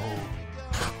go.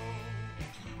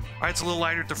 Alright, it's a little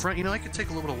lighter at the front. You know, I could take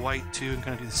a little bit of white too and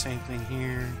kind of do the same thing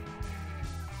here.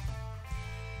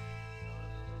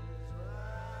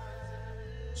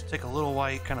 Just take a little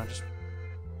white, kind of just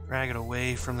drag it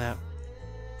away from that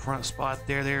front spot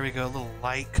there. There we go. A little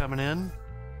light coming in.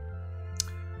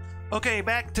 Okay,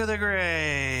 back to the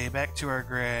gray. Back to our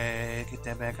gray. Get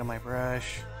that back on my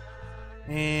brush.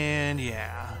 And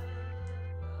yeah.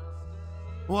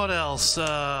 What else?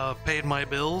 Paid my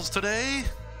bills today.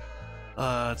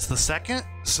 It's the 2nd,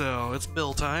 so it's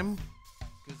bill time.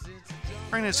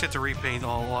 I just have to repaint a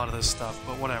lot of this stuff,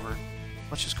 but whatever.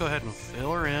 Let's just go ahead and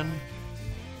fill her in.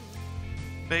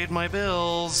 Paid my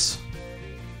bills.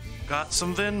 Got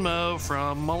some Venmo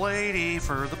from my lady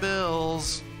for the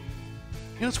bills.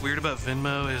 You know what's weird about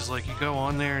Venmo is, like, you go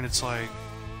on there and it's like,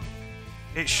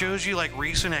 it shows you, like,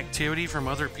 recent activity from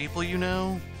other people you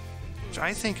know, which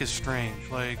I think is strange.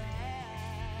 Like,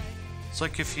 it's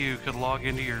like if you could log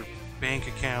into your bank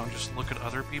account and just look at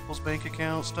other people's bank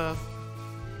account stuff.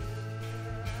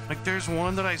 Like, there's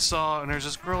one that I saw, and there's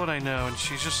this girl that I know, and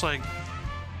she's just like,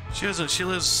 she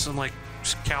lives in, like,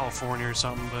 California or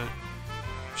something, but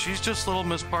she's just little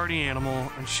Miss Party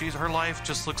Animal, and her life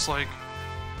just looks like,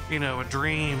 you know, a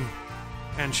dream,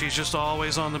 and she's just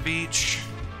always on the beach,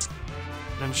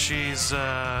 and she's,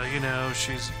 you know,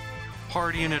 she's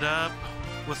partying it up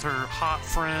with her hot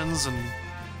friends and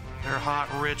their hot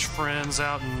rich friends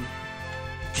out in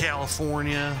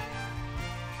California,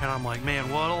 and I'm like, man,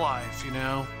 what a life, you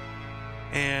know?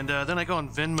 And then I go on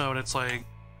Venmo, and it's like,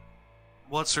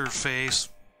 what's her face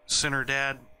sent her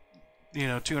dad, you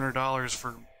know, $200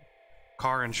 for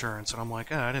car insurance, and I'm like,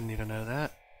 oh, I didn't need to know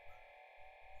that.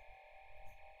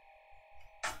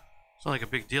 It's not like a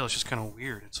big deal, it's just kind of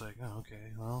weird. It's like, oh,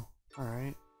 okay, well,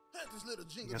 alright. I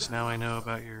guess now I know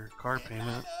about your car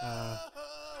payment.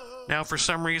 Now, for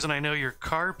some reason, I know your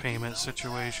car payment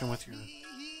situation with your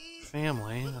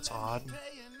family. That's odd.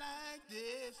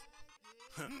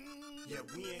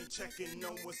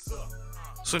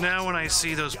 So now when I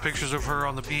see those pictures of her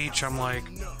on the beach, I'm like,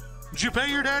 did you pay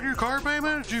your dad your car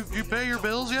payment? Did you pay your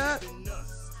bills yet?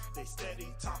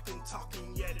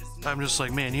 I'm just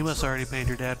like, man, you must have already paid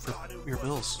your dad for your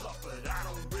bills.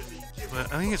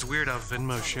 But I think it's weird how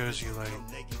Venmo shows you, like,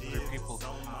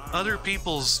 other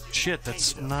people's shit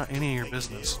that's not any of your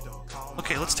business.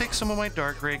 Okay, let's take some of my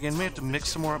dark gray again. May have to mix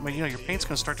some more up. You know, your paint's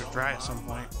gonna start to dry at some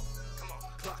point.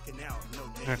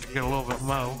 You have to get a little bit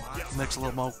more, mix a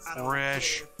little more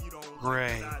fresh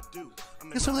gray.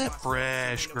 Get some of that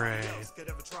fresh gray.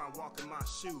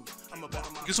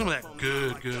 Get some of that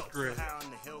good gray.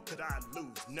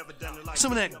 Get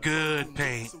some of that good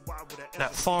paint.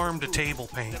 That farm to table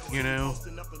paint, you know?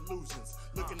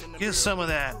 Get some of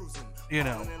that, you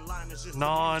know,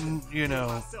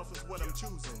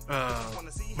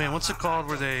 man, what's it called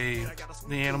where the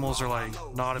animals are, like,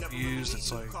 not abused?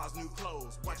 It's like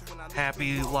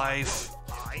happy life.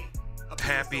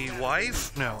 Happy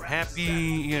wife? No, happy,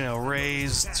 you know,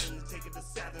 raised,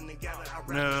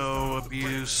 no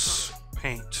abuse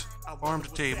paint. Farm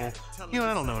to table. You know,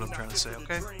 I don't know what I'm trying to say,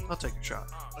 okay? I'll take a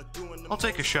shot. I'll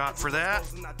take a shot for that.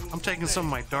 I'm taking some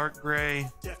of my dark gray,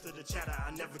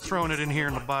 throwing it in here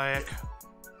in the bag.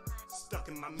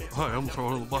 Hi, I'm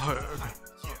throwing it in the bag.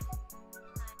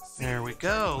 There we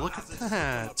go. Look at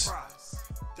that.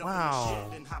 Wow.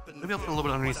 Maybe I'll put a little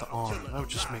bit underneath the arm. That would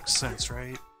just make sense,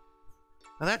 right?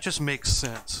 Now that just makes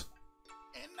sense.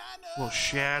 Little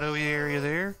shadowy area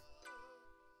there.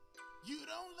 You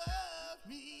don't love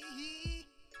me,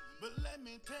 but let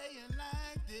me tell you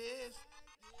like this.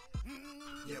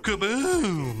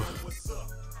 Kaboom!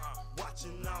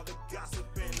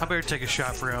 I better take a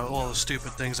shot for all the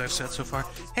stupid things I've said so far.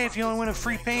 Hey, if you want to win a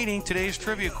free painting, today's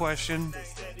trivia question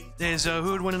is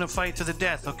who would win in a fight to the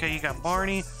death? Okay, you got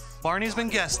Barney. Barney's been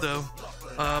guessed, though.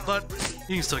 But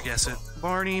you can still guess it.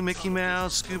 Barney, Mickey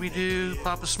Mouse, Scooby-Doo,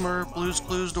 Papa Smurf, Blue's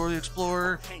Clues, Dora the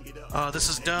Explorer. This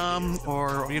is dumb,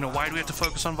 or, you know, why do we have to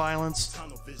focus on violence?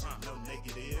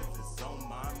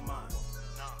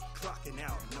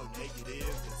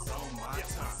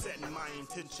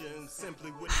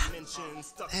 Simply wouldn't mention,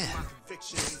 stuck in my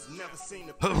convictions, never seen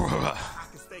a I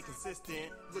can stay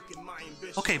consistent, look at my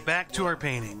ambition. Okay, back to our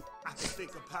painting. I can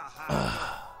think of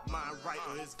how my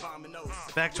writer is dominoes.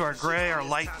 Back to our gray, our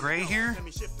light gray here.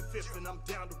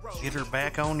 Get her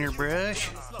back on your brush.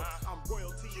 I'm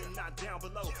royalty and not down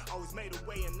below. Always made a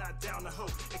way and not down the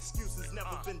hope. Excuses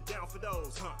never been down for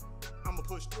those, I'ma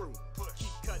push through. Keep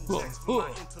cutting checks for my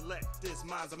intellect. This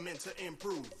minds are meant to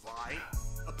improve, right?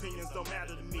 Opinions don't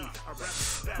matter to me.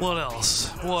 What else?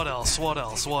 What else? What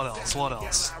else? What else? What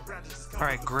else?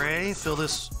 Alright, gray, fill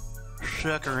this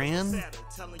sucker in.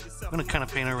 I'm gonna kind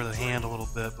of paint over the hand a little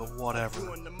bit, but whatever.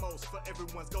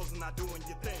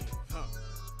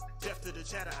 Deaf to the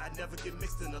chatter, I never get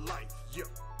mixed in the life.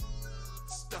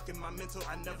 Stuck in my mental,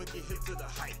 I never get hit to the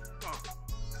height.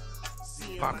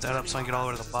 Pop that up so I can get all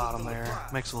the way to the bottom there.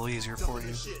 Makes it a little easier for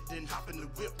you.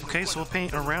 Okay, so we'll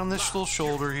paint around this little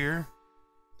shoulder here.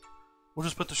 We'll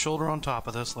just put the shoulder on top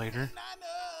of this later.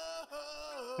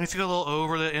 And if you go a little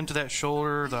over into that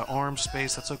shoulder, the arm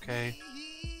space, that's okay.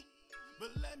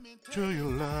 Do you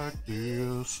like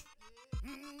this?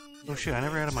 Oh shit, I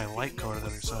never added my light color to the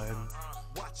other side.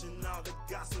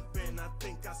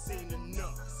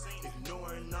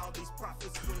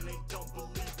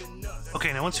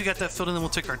 Okay, now once you got that filled in, then we'll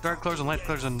take our dark colors and light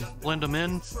colors and blend them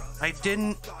in. I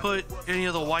didn't put any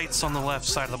of the whites on the left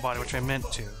side of the body, which I meant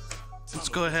to. Let's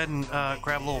go ahead and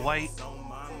grab a little white.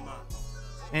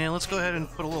 And let's go ahead and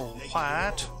put a little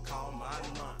white.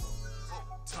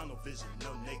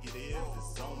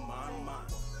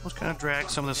 Let's kind of drag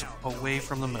some of this away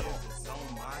from the middle.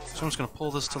 So I'm just going to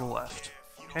pull this to the left.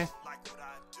 Okay?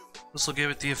 This will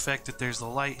give it the effect that there's the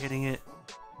light hitting it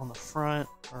on the front,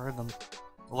 or the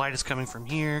light is coming from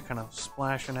here, kind of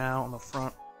splashing out on the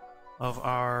front of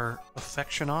our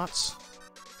Affectionauts.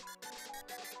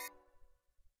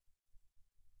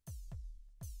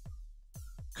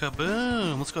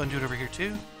 Kaboom! Let's go ahead and do it over here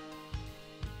too.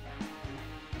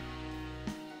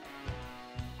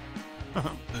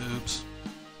 Oops.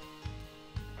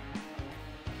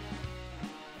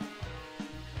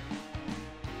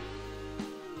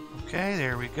 Okay,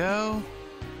 there we go.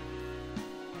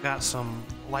 Got some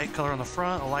light color on the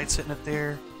front, a light sitting it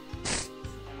there.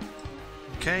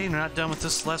 Okay, we're not done with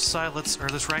this left side, or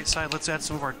this right side. Let's add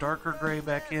some of our darker gray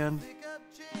back in.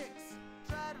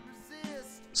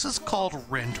 This is called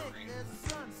rendering,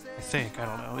 I think. I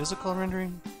don't know. Is it called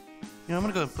rendering? You know, I'm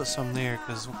gonna go ahead and put some there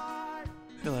because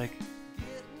I feel like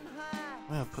I'm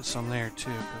gonna put some there too.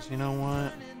 Because you know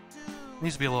what? It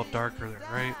needs to be a little darker there,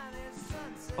 right?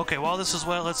 Okay. While this is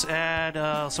wet, let's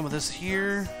add some of this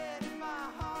here.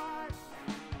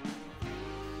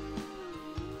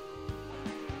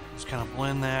 Just kind of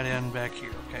blend that in back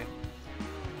here. Okay.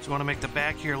 So you want to make the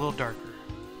back here a little darker.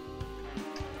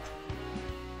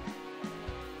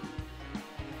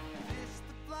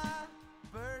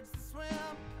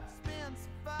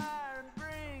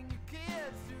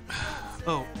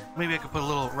 Oh, maybe I could put a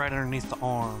little right underneath the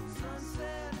arm.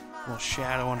 A little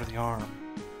shadow under the arm.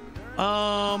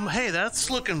 Hey,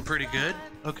 that's looking pretty good.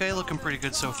 Okay, looking pretty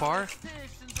good so far.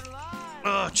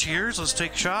 Cheers. Let's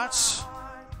take shots.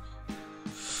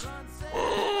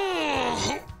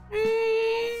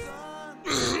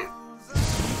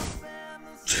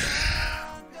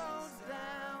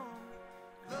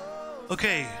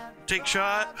 Okay, take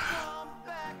shot.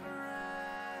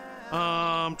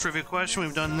 Trivia question,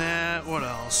 we've done that. What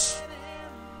else?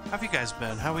 How have you guys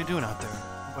been? How are we doing out there?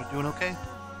 Everybody doing okay?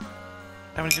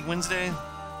 Having a good Wednesday?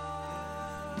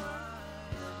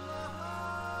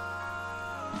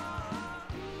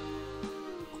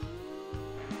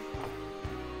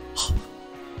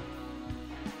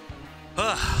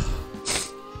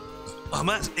 I'm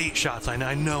at 8 shots.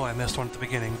 I know I missed one at the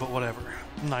beginning, but whatever.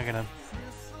 I'm not gonna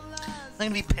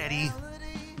be petty.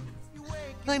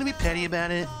 Not gonna be petty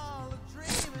about it.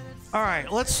 All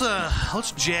right, let's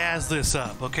jazz this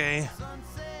up, okay?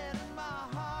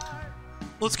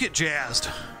 Let's get jazzed,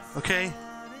 okay?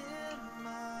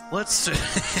 Let's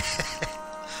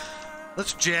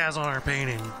Let's jazz on our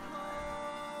painting.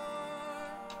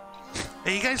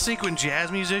 Hey, you guys think when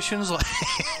jazz musicians like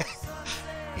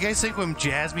you guys think when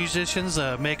jazz musicians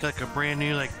make like a brand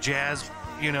new like jazz,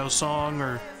 you know, song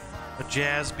or a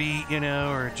jazz beat, you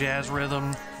know, or a jazz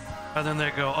rhythm, and then they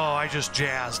go, "Oh, I just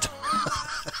jazzed."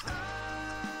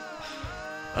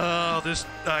 Oh,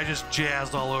 I just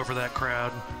jazzed all over that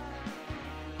crowd.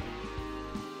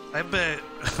 I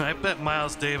bet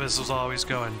Miles Davis was always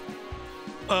going,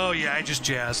 "Oh yeah, I just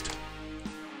jazzed."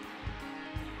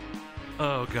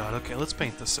 Oh god, okay, let's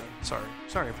paint this in. Sorry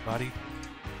everybody.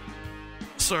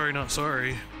 Sorry, not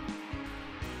sorry.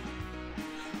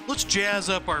 Let's jazz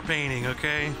up our painting,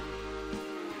 okay?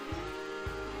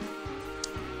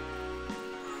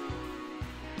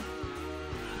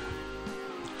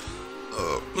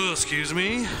 Excuse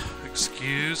me.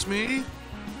 Excuse me.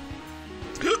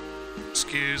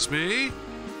 Excuse me.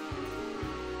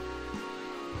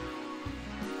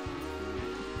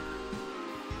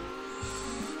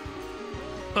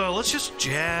 Oh, let's just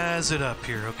jazz it up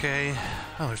here, okay?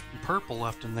 Oh, there's purple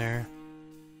left in there.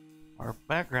 Our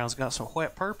background's got some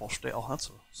wet purple still.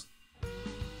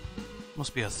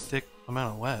 Must be a thick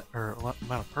amount of wet, or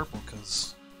amount of purple,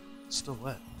 because it's still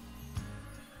wet.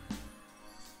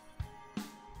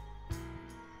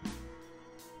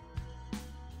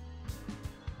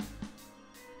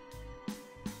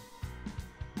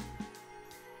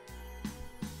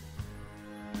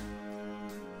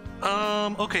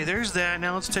 Okay, there's that.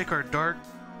 Now let's take our dark,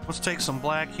 let's take some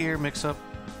black here, mix up,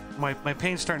 my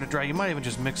paint's starting to dry. You might even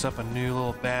just mix up a new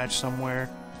little batch somewhere.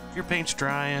 If your paint's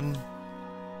drying,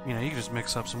 you know, you can just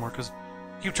mix up some more, because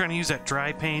keep trying to use that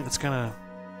dry paint, it's gonna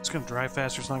dry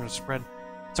faster, it's not gonna spread.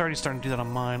 It's already starting to do that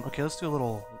on mine. Okay, let's do a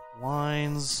little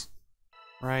lines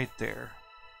right there.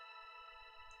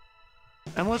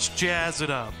 And let's jazz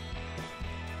it up.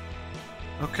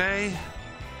 Okay?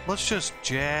 Let's just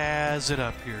jazz it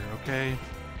up here, okay?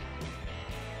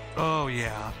 Oh,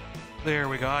 yeah. There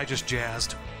we go. I just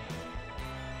jazzed.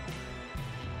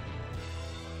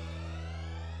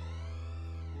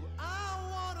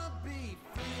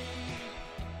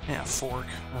 Yeah, fork.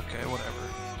 Okay, whatever.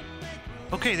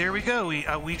 Okay, there we go.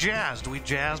 We jazzed. We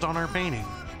jazzed on our painting.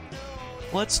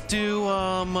 Let's do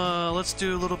a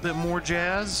little bit more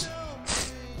jazz.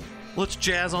 Let's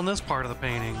jazz on this part of the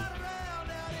painting.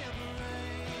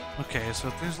 Okay, so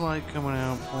if there's light coming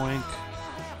out, boink.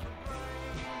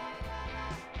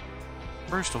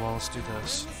 First of all, let's do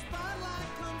this.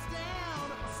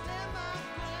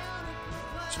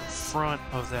 To the front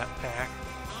of that pack.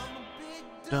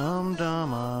 Dum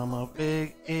dum, I'm a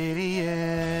big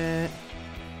idiot.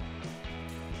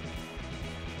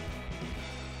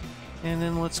 And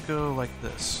then let's go like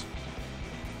this.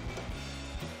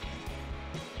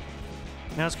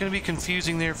 Now it's going to be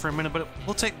confusing there for a minute, but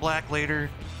we'll take black later.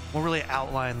 We'll really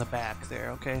outline the back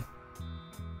there, okay?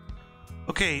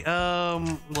 Okay,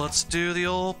 let's do the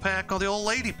old pack, the old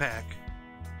lady pack.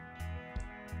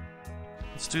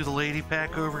 Let's do the lady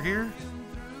pack over here.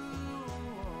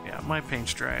 Yeah, my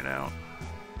paint's drying out.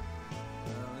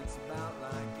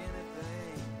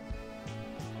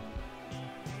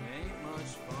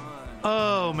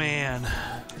 Oh, man.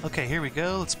 Okay, here we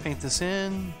go. Let's paint this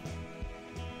in.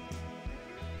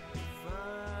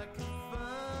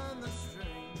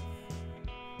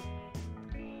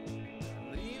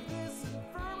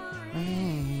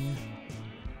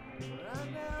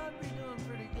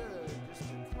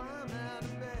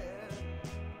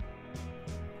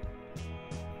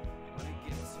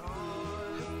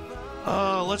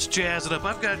 Oh, let's jazz it up.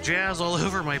 I've got jazz all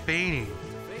over my painting.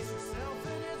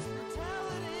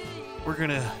 We're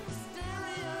gonna...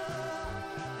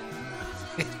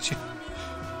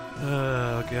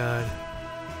 Oh, God.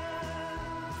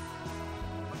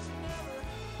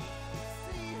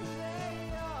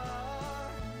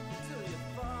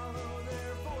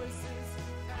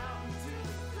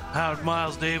 How'd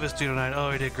Miles Davis do tonight?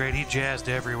 Oh, he did great. He jazzed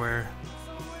everywhere.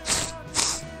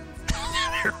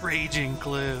 Raging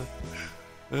Clue.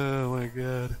 Oh my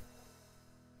god.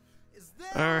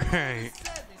 Alright.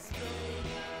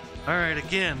 Alright,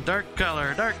 again, dark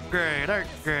color, dark gray, dark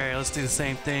gray. Let's do the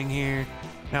same thing here.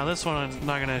 Now this one I'm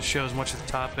not going to show as much of the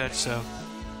top edge, so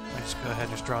I just go ahead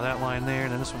and just draw that line there,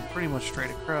 and then this one pretty much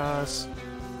straight across.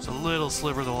 Just a little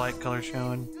sliver of the light color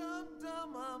showing.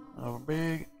 Oh,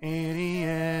 big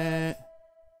idiot.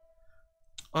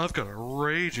 I've got a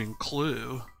raging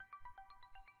clue.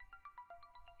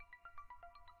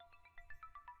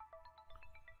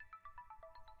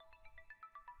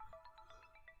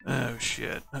 Oh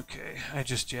shit, okay. I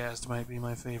just jazzed might be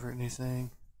my favorite new thing.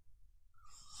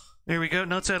 There we go.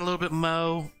 Now let's add a little bit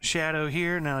Mo shadow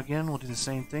here. Now again, we'll do the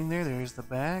same thing there. There's the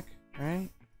back. right?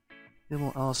 Then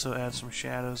we'll also add some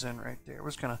shadows in right there. We're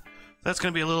just gonna. That's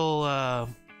gonna be a little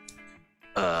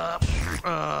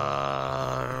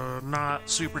not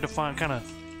super defined, kind of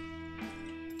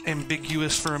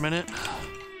ambiguous for a minute.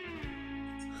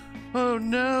 Oh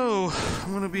no!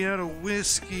 I'm gonna be out of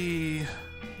whiskey.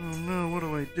 Oh no! What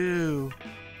do I do?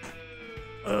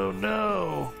 Oh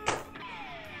no!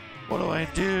 What do I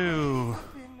do?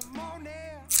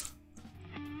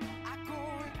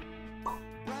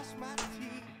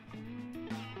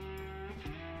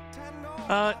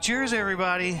 Cheers,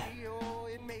 everybody.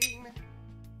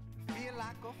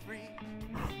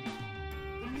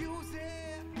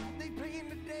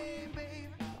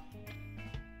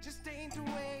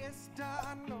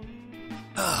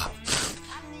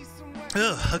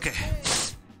 Okay.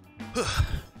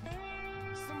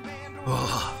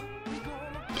 Oh.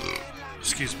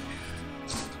 Excuse me.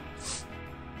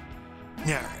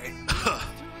 Yeah, right.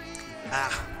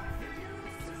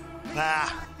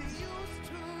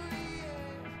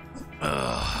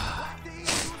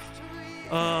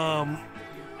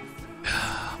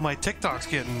 My TikTok's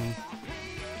getting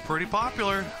pretty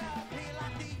popular.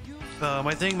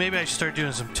 I think maybe I should start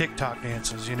doing some TikTok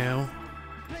dances, you know?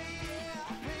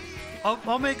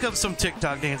 I'll make up some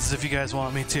TikTok dances if you guys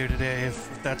want me to today,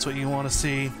 if that's what you want to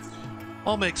see.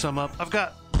 I'll make some up. I could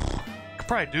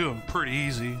probably do them pretty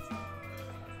easy.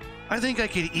 I think I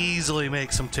could easily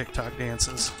make some TikTok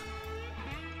dances.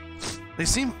 They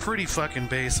seem pretty fucking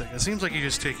basic. It seems like you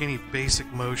just take any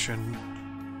basic motion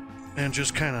and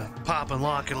just kind of pop and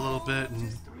lock it a little bit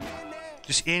and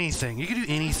just anything. You can do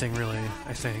anything really,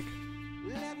 I think.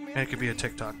 And it could be a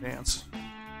TikTok dance.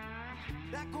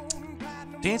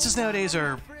 Dances nowadays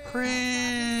are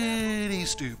pretty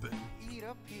stupid.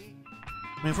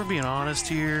 I mean, if we're being honest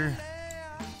here,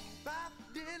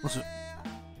 what's it?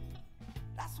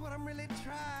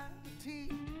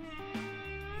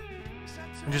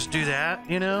 And just do that,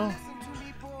 you know?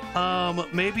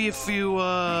 Maybe if you,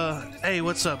 hey,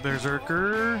 what's up,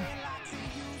 Berserker?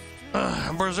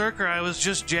 Berserker, I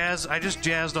just jazzed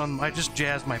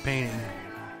my painting.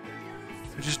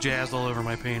 I just jazzed all over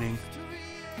my painting.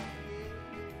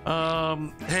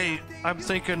 Hey, I'm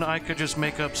thinking I could just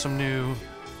make up some new,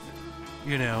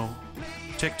 you know,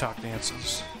 TikTok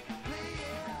dances.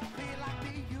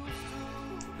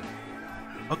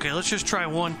 Okay, let's just try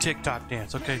one TikTok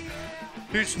dance, okay?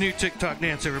 Here's a new TikTok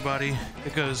dance, everybody.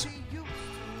 It goes...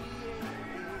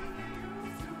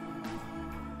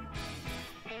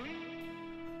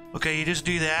 Okay, you just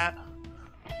do that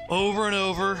over and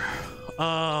over.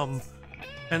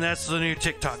 And that's the new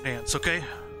TikTok dance, okay?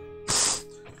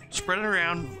 Spread it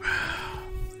around.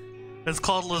 It's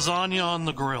called lasagna on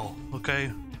the grill,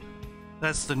 okay?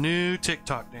 That's the new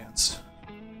TikTok dance.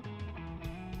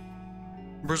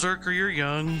 Berserker, you're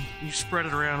young. You spread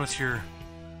it around with your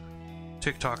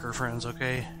TikToker friends,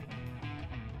 okay?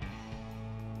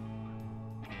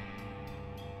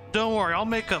 Don't worry, I'll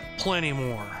make up plenty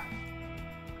more.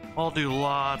 I'll do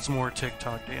lots more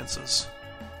TikTok dances.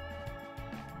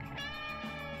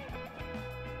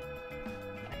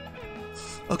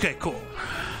 Okay, cool.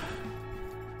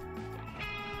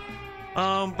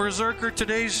 Berserker,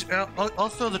 today's... I'll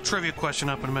throw the trivia question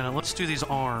up in a minute. Let's do these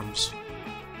arms.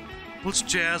 Let's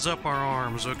jazz up our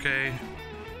arms, okay?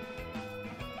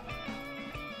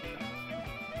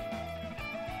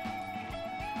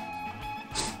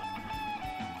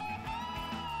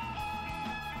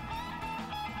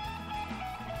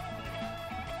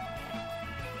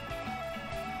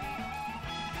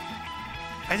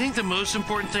 I think the most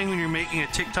important thing when you're making a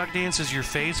TikTok dance is your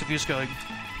face. If you just go like...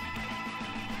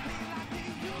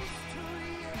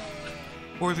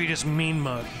 Or if you just mean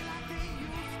mug.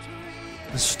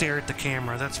 And stare at the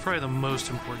camera. That's probably the most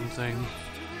important thing.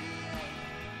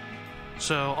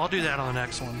 So, I'll do that on the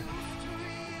next one.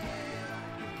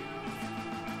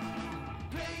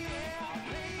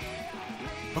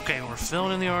 Okay, we're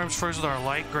filling in the arms first with our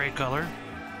light gray color.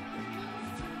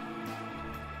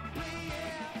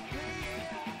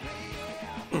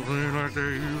 Like they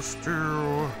used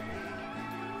to.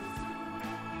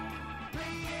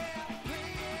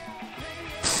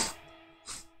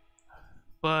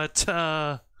 But,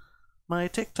 my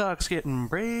TikTok's getting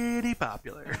pretty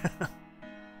popular.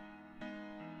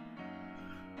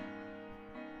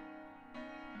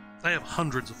 I have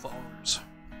hundreds of followers.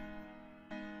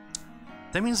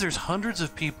 That means there's hundreds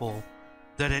of people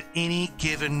that at any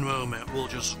given moment will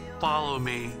just follow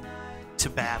me to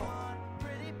battle.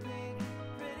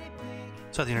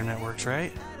 That's how the internet works,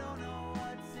 right?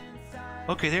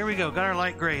 Okay, there we go. Got our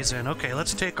light grays in. Okay,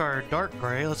 let's take our dark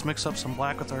gray. Let's mix up some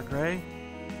black with our gray.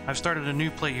 I've started a new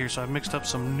plate here, so I've mixed up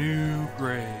some new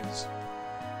grays.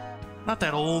 Not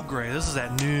that old gray. This is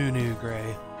that new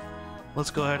gray. Let's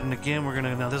go ahead and again, we're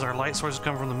gonna, now this is our light source is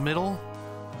coming from the middle.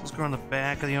 Let's go on the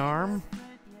back of the arm.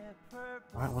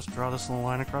 All right, let's draw this little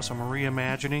line across. I'm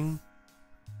reimagining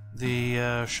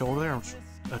the shoulder there.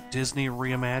 A Disney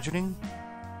reimagining.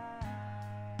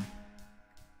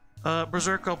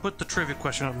 Berserk, I'll put the trivia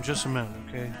question up in just a minute,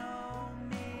 okay?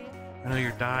 I know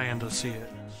you're dying to see it.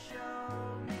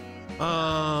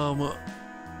 Oh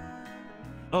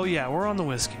yeah, we're on the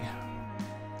whiskey.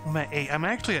 I'm at 8. I'm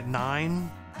actually at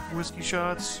 9 whiskey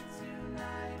shots,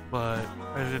 but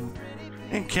I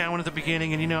didn't count one at the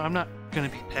beginning, and you know, I'm not gonna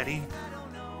be petty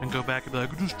and go back and be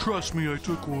like, just trust me, I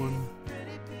took one.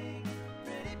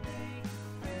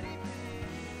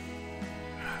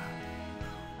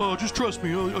 Oh, just trust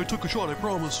me, I took a shot, I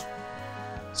promise.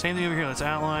 Same thing over here. Let's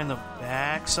outline the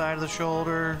back side of the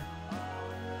shoulder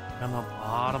and the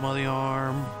bottom of the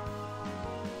arm.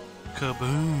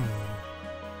 Kaboom.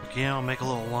 Again, I'll make a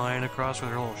little line across with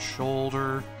her little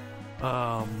shoulder.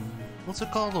 What's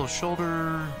it called? Little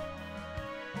shoulder.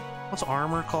 What's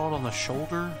armor called on the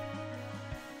shoulder?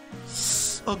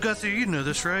 Oh, Guthrie, you know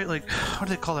this, right? Like, what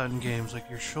do they call that in games? Like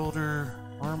your shoulder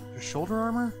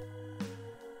armor?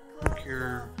 Like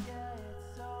your...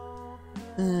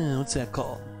 what's that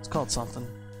called? It's called something.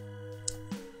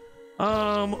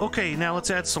 Okay, now let's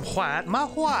add some white. My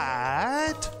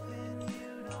white!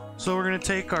 So we're gonna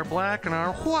take our black and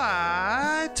our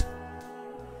white.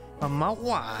 My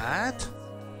white.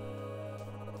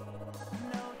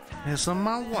 Here's some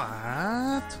my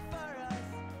white.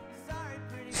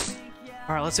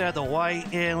 Alright, let's add the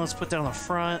white in. Let's put that on the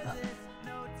front.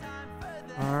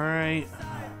 Alright.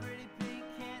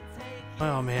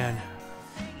 Oh man.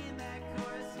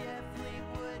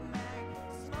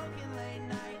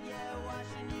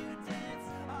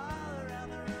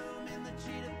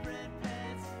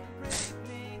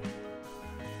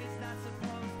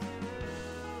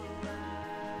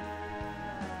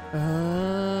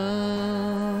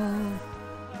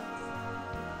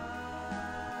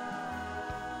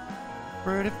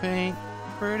 Pretty pink,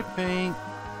 pretty pink.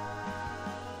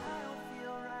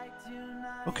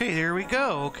 Okay, there we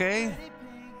go, okay?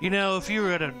 You know, if you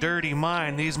were at a dirty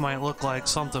mind, these might look like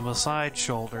something besides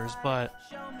shoulders, but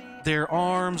they're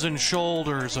arms and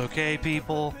shoulders, okay,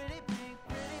 people?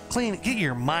 Get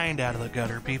your mind out of the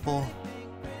gutter, people.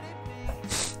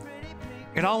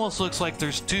 It almost looks like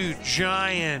there's 2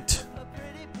 giant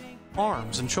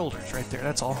arms and shoulders right there,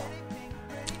 that's all.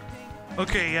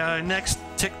 Okay, next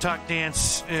TikTok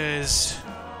dance is...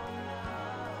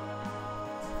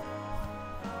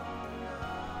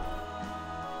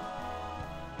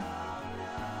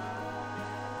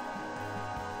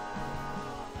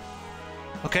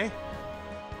 Okay.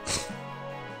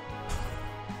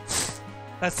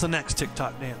 That's the next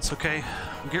TikTok dance, okay?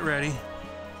 Get ready.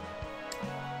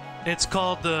 It's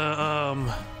called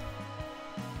the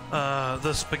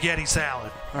spaghetti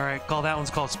salad. Alright, that one's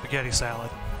called spaghetti salad.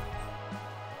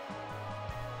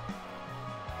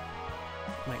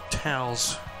 Make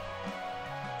towels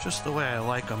just the way I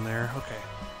like them there. Okay.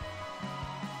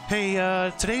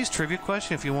 Hey, today's trivia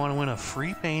question, if you want to win a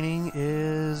free painting,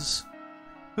 is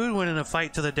who would win in a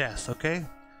fight to the death, okay?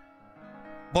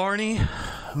 Barney,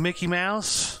 Mickey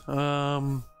Mouse,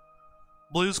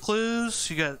 Blue's Clues,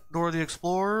 you got Dora the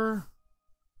Explorer,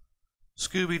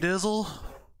 Scooby Dizzle,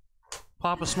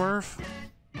 Papa Smurf,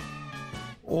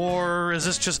 or is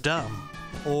this just dumb?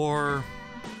 Or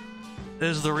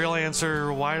is the real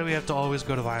answer, why do we have to always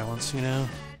go to violence, you know?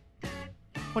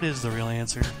 What is the real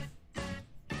answer?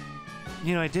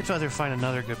 You know, I did rather find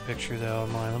another good picture though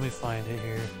online. Let me find it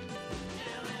here.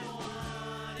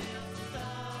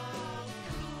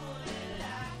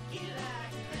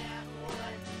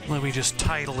 Let me just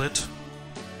title it.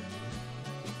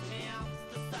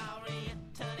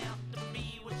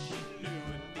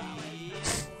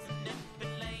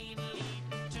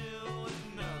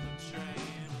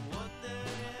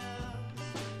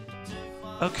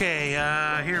 Okay,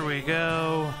 here we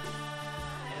go.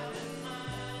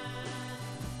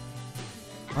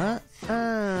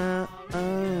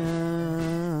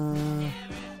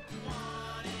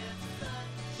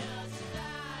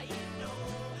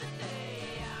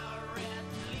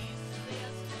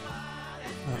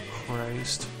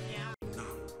 Christ.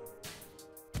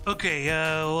 Okay,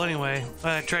 well anyway,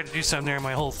 I tried to do something there and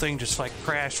my whole thing just like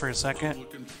crashed for a second.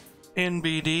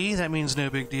 NBD, that means no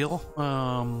big deal.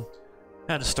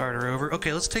 Had to start her over.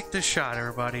 Okay, let's take this shot,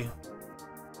 everybody.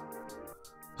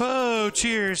 Oh,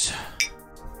 cheers.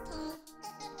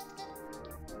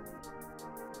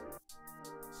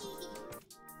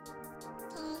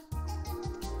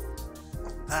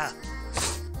 Ah.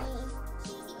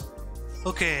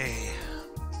 Okay.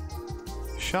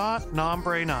 Shot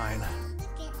nombre 9.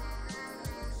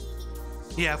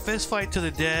 Yeah, fist fight to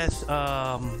the death.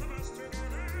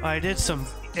 I did some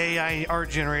AI art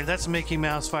generator. That's Mickey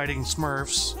Mouse fighting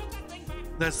Smurfs.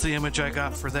 That's the image I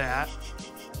got for that.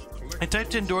 I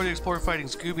typed in Dora the Explorer fighting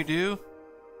Scooby-Doo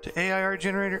to AI art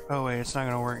generator. Oh wait, it's not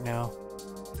gonna work now.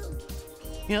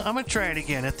 You know, I'm gonna try it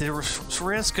again at the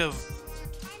risk of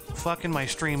fucking my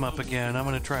stream up again. I'm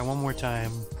gonna try one more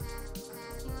time.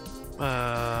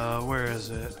 Where is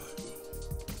it?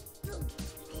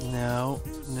 No,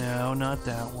 no, not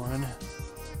that one.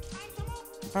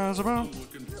 How's it about?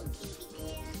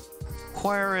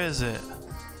 Where is it?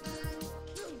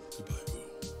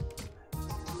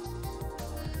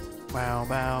 Bow,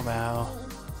 bow, bow.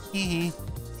 Hee hee.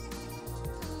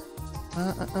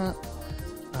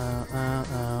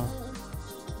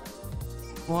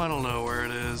 Well, I don't know where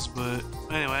it is, but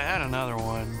anyway, I had another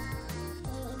one.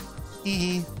 Hee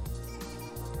hee.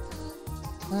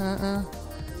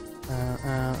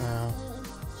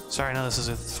 Sorry, now this is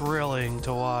thrilling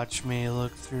to watch me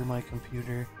look through my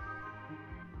computer.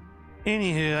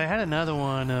 Anywho, I had another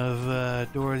one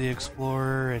of Dora the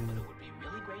Explorer and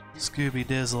Scooby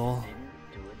Dizzle.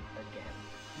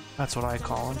 That's what I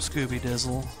call him, Scooby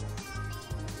Dizzle.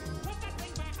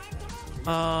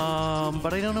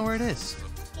 But I don't know where it is.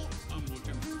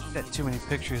 Got too many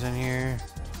pictures in here.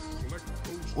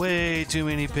 Way too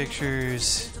many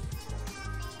pictures.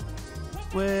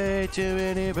 Way too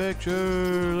many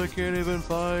pictures. I can't even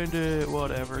find it.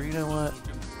 Whatever. You know what?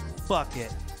 Fuck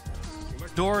it.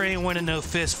 Dora ain't winning no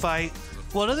fist fight.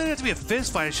 Well, it doesn't have to be a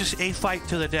fist fight. It's just a fight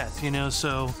to the death, you know.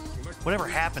 So whatever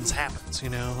happens, happens. You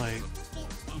know, like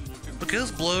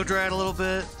because blow dried a little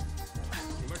bit.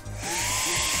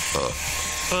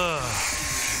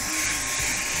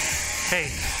 Hey,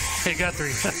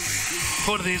 Guthrie.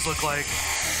 What do these look like?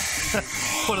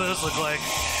 What do those look like?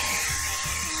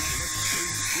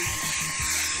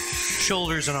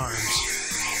 Shoulders and arms.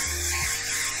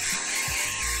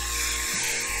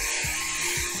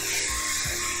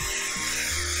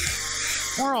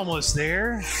 We're almost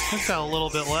there. We've got a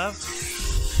little bit left.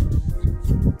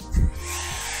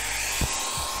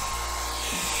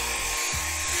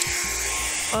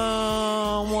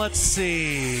 Let's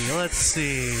see. Let's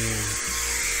see.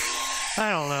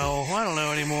 I don't know. I don't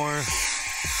know anymore.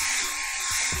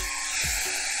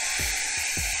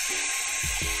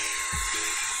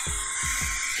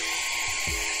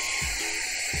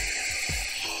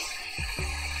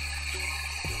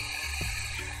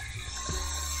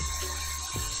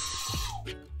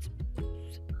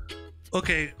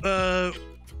 Okay,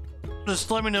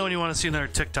 just let me know when you want to see another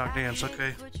TikTok dance,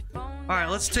 okay? Alright,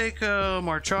 let's take,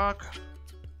 our chalk.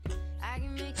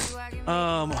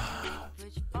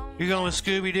 You're going with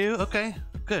Scooby-Doo? Okay,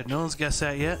 good. No one's guessed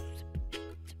that yet.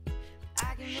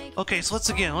 Okay, so let's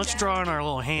draw in our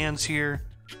little hands here.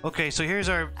 Okay, so here's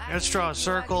let's draw a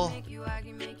circle.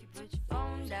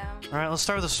 Alright, let's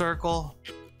start with a circle.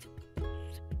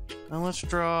 And let's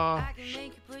draw,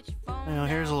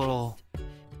 here's a little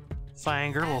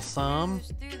finger, little thumb,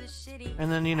 and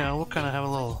then we'll kind of have a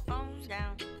little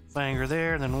finger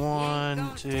there, and then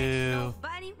 1, 2,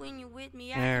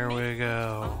 there we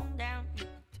go.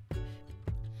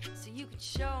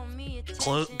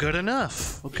 Good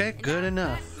enough. Okay, good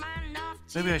enough.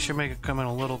 Maybe I should make it come in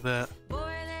a little bit,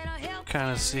 kind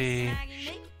of see.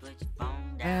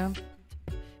 And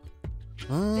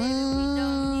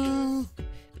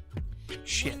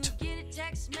shit.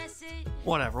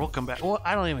 Whatever, we'll come back. Well,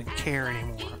 I don't even care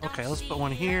anymore. Okay, let's put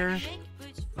one here.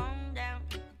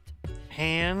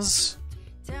 Hands.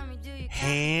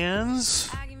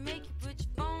 Hands.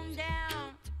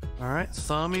 Alright,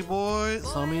 thummy boy.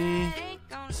 Thummy.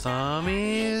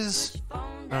 Thummies.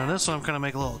 And this one I'm gonna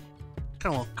make a little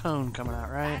cone coming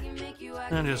out, right?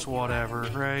 And just whatever,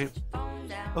 right?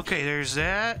 Okay, there's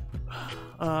that.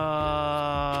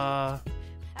 Come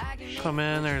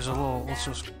in, there's a little, let's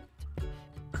just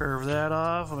curve that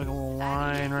off. I'll make a little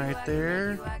line right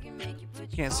there.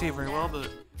 Can't see it very well, but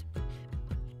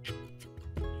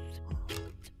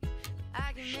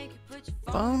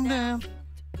phone down.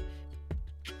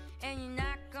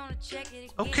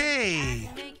 Okay.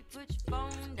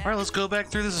 Alright, let's go back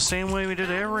through this the same way we did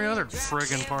every other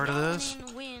friggin' part of this.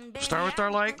 Start with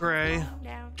our light gray.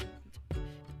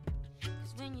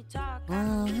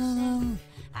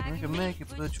 I can make you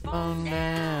put your phone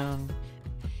down.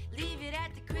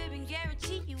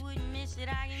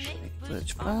 Put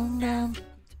your phone down.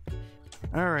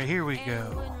 Alright, here we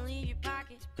go.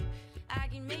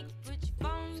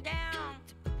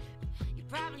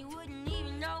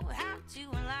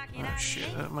 Oh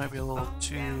shit, that might be a little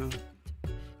too...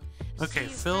 Okay,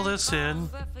 fill this in.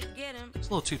 It's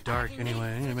a little too dark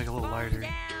anyway. I need to make it a little lighter.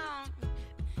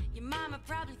 Your mama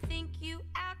probably think you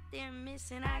out there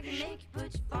missing. I can make you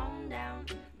put your phone down.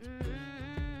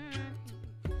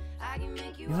 I can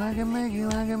make you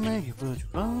put your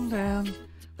phone down.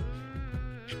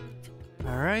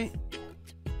 Alright.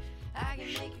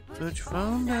 Put your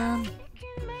phone down.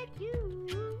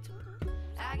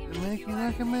 I can make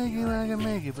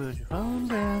you put your phone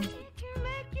down.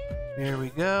 Here we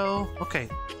go. Okay.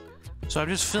 So I'm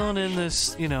just filling in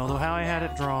this, you know, how I had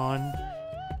it drawn.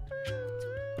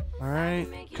 Alright.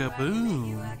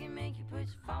 Kaboom.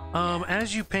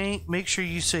 As you paint, make sure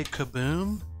you say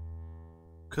kaboom.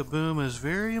 Kaboom is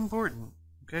very important.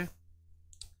 Okay.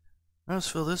 Let's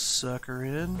fill this sucker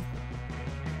in.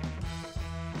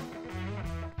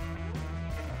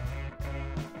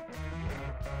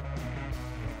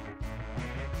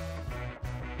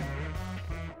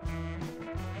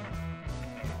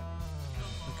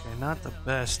 Not the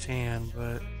best hand,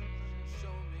 but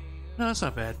no, it's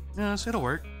not bad. No, it'll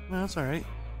work. No, it's all right.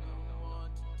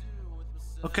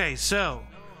 Okay, so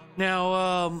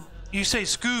now you say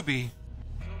Scooby.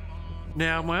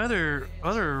 Now my other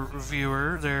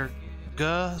viewer there,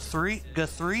 Guthrie,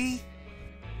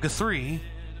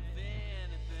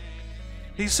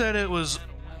 he said it was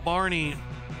Barney,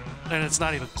 and it's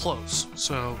not even close.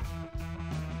 So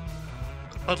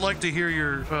I'd like to hear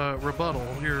your rebuttal.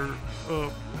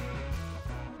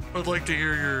 I'd like to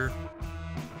hear your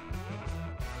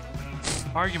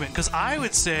argument, because I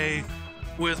would say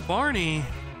with Barney,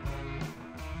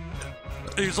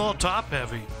 he's all top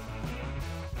heavy,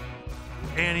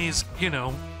 and he's, you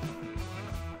know,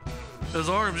 his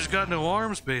arms, he's got no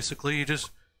arms basically. You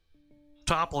just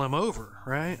topple him over,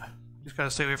 right? He's got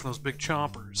to stay away from those big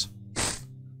chompers.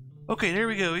 Okay, there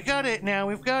we go. We got it now.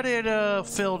 We've got it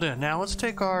filled in. Now let's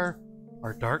take our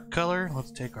dark color.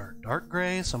 Let's take our dark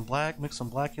gray, some black, mix some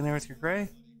black in there with your gray.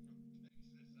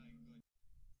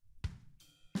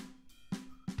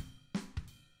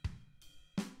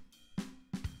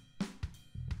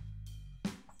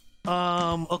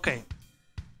 Okay.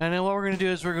 And then what we're going to do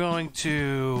is we're going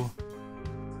to...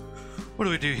 What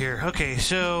do we do here? Okay,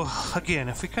 so, again,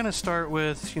 if we kind of start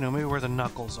with, you know, maybe where the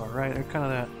knuckles are, right? They're kind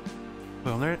of that...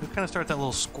 Boom. They kind of start that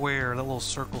little square, that little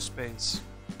circle space.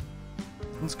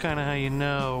 That's kind of how you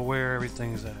know where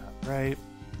everything's at, right?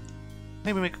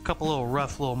 Maybe make a couple little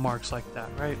rough little marks like that,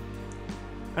 right?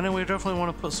 And then we definitely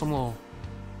want to put some little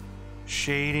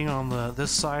shading on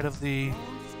this side of the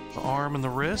arm and the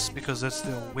wrist, because that's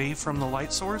away from the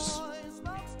light source.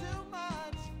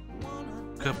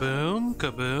 Kaboom,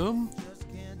 kaboom.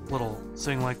 Little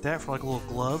thing like that for like a little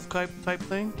glove type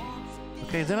thing.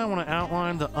 Okay, then I want to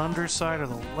outline the underside or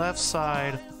the left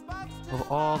side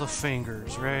of all the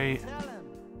fingers, right?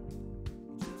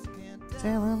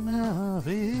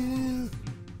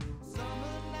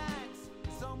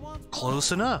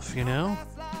 Close enough, you know?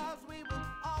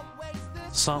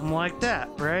 Something like that,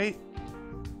 right?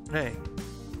 Hey.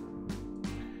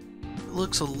 It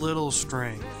looks a little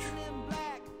strange.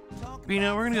 But, you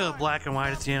know, we're going to go black and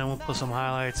white at the end, and we'll put some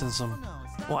highlights and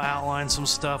we'll outline some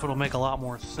stuff. It'll make a lot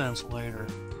more sense later.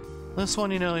 This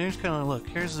one, you know, here's kind of, look,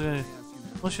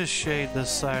 let's just shade this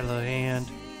side of the hand.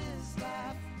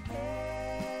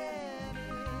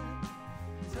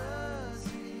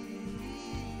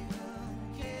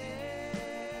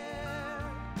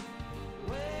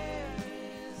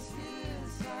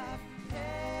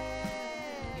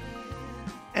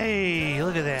 Hey,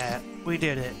 look at that. We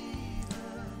did it.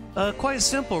 Quite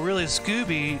simple, really.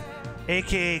 Scooby,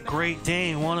 aka Great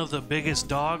Dane, one of the biggest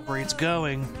dog breeds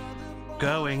going.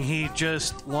 He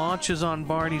just launches on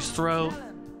Barney's throat,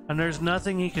 and there's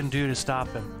nothing he can do to stop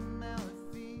him.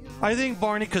 I think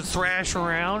Barney could thrash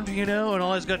around, you know, and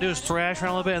all he's got to do is thrash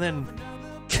around a little bit and then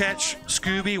catch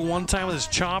Scooby one time with his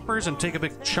chompers and take a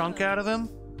big chunk out of him.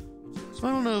 So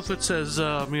I don't know if it's as,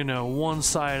 you know,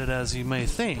 one-sided as you may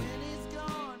think.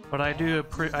 But I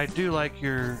do like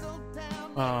your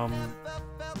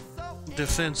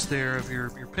defense there of your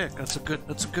pick. That's a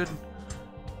good.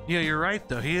 Yeah, you're right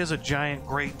though. He is a giant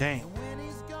Great Dane.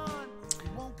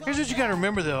 Here's what you got to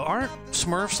remember though: aren't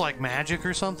Smurfs like magic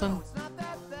or something?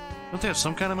 Don't they have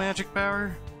some kind of magic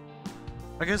power?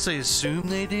 I guess they assume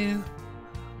they do.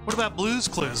 What about Blue's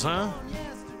Clues, huh?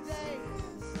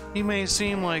 He may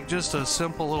seem like just a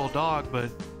simple little dog, but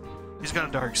he's got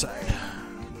a dark side.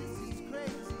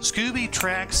 Scooby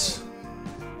tracks.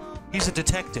 He's a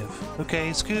detective,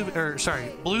 okay?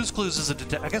 Blue's Clues is a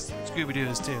detective. I guess Scooby-Doo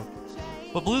is too.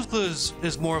 But Blue's Clues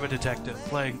is more of a detective.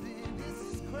 Like,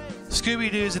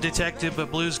 Scooby-Doo is a detective,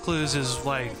 but Blue's Clues is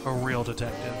like a real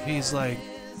detective. He's like,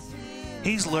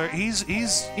 he's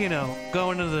you know,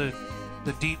 going to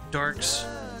the deep, dark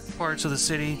parts of the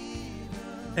city.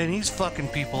 And he's fucking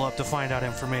people up to find out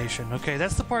information, okay?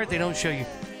 That's the part they don't show you.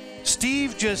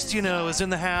 Steve just, you know, is in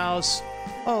the house.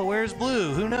 Oh, where's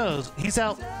Blue? Who knows? He's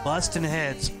out busting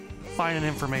heads, finding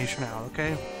information out,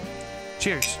 okay?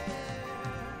 Cheers.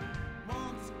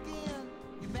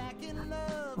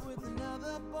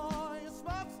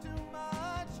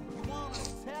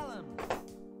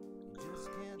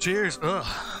 Cheers.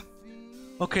 Ugh.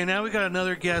 Okay, now we got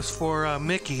another guest for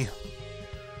Mickey.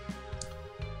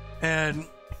 And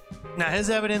now his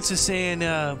evidence is saying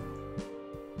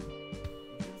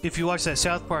if you watch that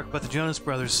South Park about the Jonas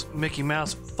Brothers, Mickey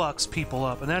Mouse fucks people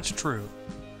up. And that's true.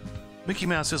 Mickey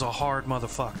Mouse is a hard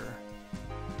motherfucker.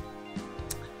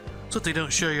 That's what they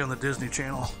don't show you on the Disney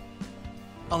Channel.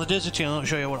 On the Disney Channel, they don't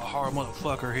show you what a hard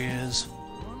motherfucker he is.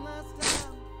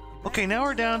 Okay, now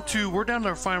we're down to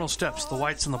our final steps, the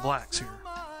whites and the blacks here.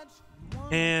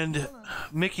 And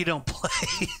Mickey don't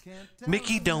play.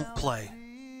 Mickey don't play.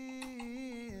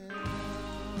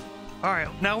 All right,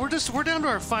 now we're down to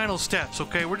our final steps,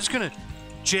 okay? We're just gonna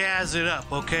jazz it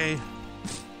up, okay?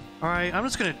 All right,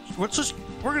 we're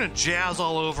gonna jazz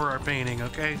all over our painting,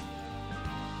 okay?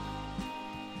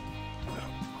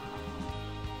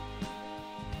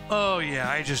 Oh yeah,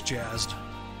 I just jazzed.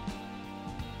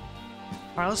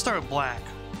 All right, let's start with black.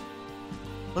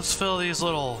 Let's fill these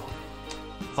little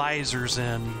visors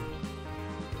in.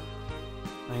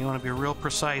 Now you want to be real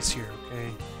precise here, okay?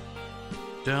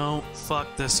 Don't fuck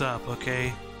this up,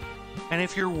 okay? And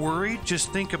if you're worried,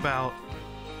 just think about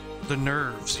the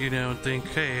nerves, you know, and think,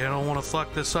 hey, I don't want to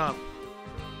fuck this up.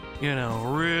 You know,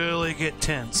 really get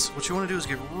tense. What you want to do is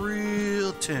get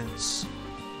real tense.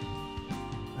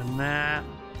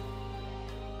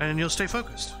 And you'll stay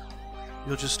focused.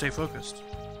 You'll just stay focused.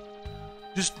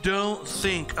 Just don't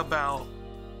think about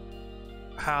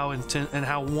how intense and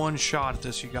how one shot at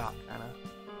this you got, kind of.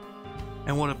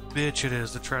 And what a bitch it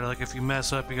is to try to, like, if you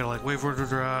mess up, you gotta, like, wait for it to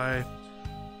dry,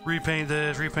 repaint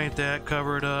this, repaint that,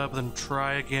 cover it up, then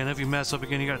try again. If you mess up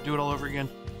again, you gotta do it all over again.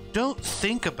 Don't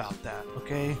think about that,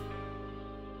 okay?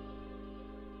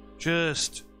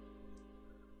 Just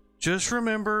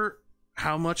remember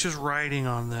how much is riding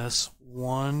on this.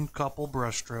 One couple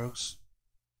brush strokes.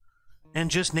 And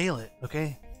just nail it,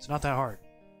 okay? It's not that hard.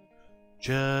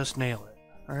 Just nail it,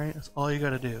 alright? That's all you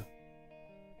gotta do.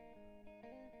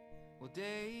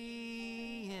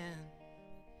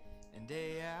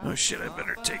 Oh shit, I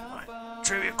better take my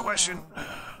trivia question.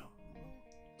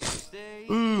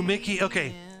 Ooh, Mickey,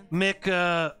 okay. Mick,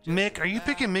 are you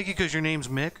picking Mickey because your name's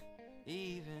Mick?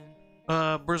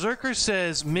 Berserker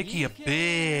says Mickey a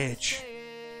bitch.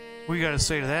 What you gotta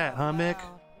say to that, huh, Mick?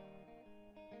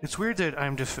 It's weird that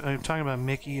I'm talking about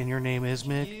Mickey and your name is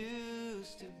Mick.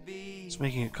 It's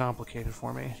making it complicated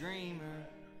for me.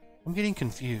 I'm getting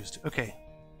confused. Okay.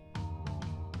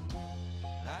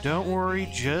 Don't worry,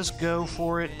 just go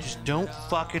for it. Just don't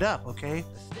fuck it up, okay?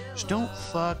 Just don't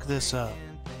fuck this up.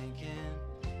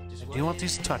 I do want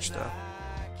these to touch, though.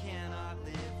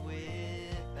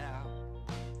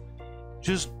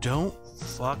 Just don't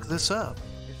fuck this up.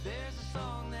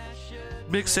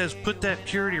 Mick says, put that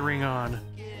purity ring on.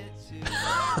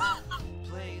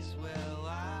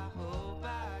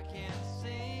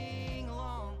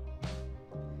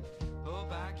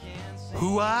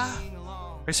 Hoo-ah?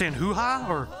 Are you saying hoo-ha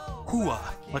or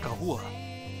hoo-ah? Like a hoo-ah.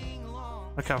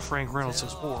 Like how Frank Reynolds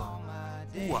says whore.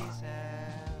 Hoo-ah.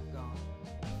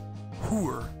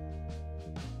 Hooer.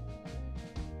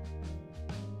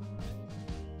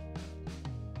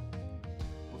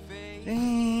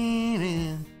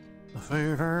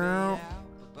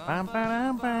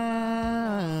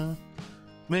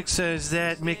 Mick says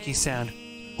that Mickey sound.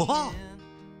 Oh,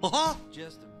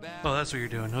 that's what you're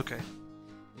doing. Okay.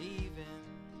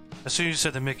 As soon as you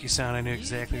said the Mickey sound, I knew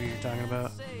exactly what you're talking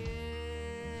about.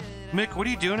 Mick, what are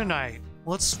you doing tonight?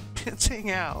 Let's hang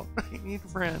out. I need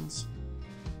friends.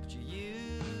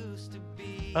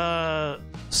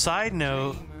 Side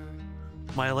note,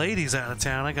 my lady's out of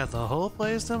town. I got the whole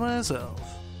place to myself.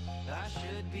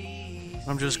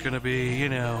 I'm just gonna be, you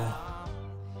know,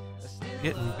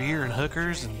 getting beer and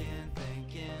hookers and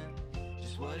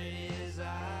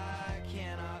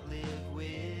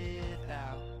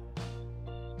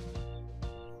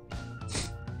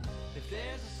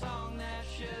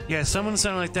yeah, someone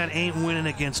sounding like that ain't winning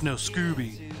against no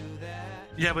Scooby.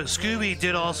 Yeah, but Scooby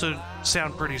did also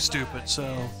sound pretty stupid,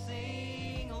 so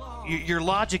your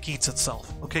logic eats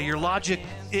itself, okay? Your logic,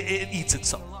 it eats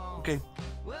itself, okay?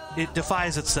 It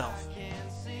defies itself.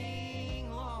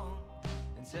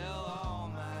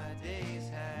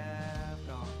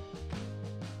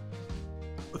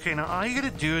 Okay, now all you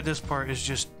gotta do at this part is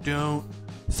just don't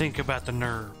think about the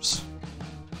nerves.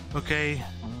 Okay?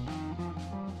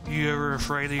 You ever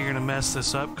afraid that you're gonna mess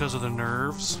this up because of the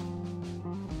nerves?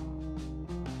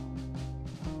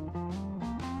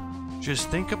 Just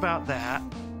think about that.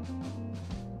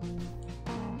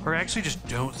 Or actually just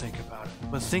don't think about it,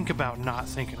 but think about not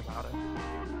thinking about it.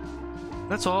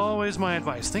 That's always my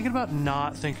advice. Thinking about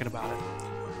not thinking about it.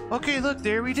 Okay, look,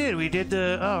 there we did. We did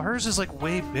the... Oh, hers is like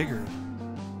way bigger.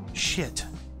 Shit.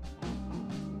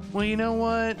 Well, you know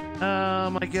what?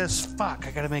 I guess... Fuck,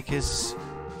 I gotta make his...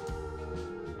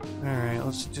 Alright,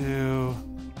 let's do...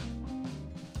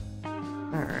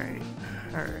 Alright.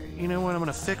 Alright, you know what? I'm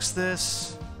gonna fix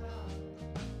this.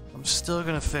 I'm still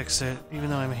gonna fix it, even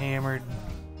though I'm hammered.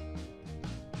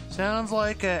 Sounds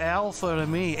like an alpha to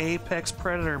me. Apex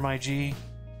Predator, my G.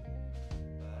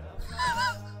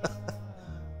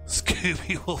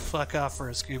 Scooby will fuck off for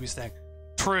a Scooby snack.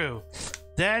 True.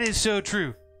 That is so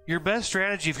true. Your best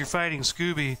strategy if you're fighting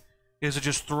Scooby is to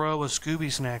just throw a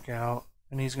Scooby snack out,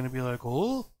 and he's gonna be like,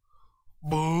 oh,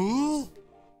 boo,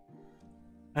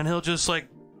 and he'll just like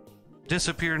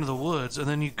disappear into the woods, and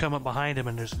then you come up behind him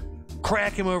and just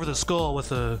crack him over the skull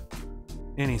with a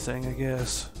anything, I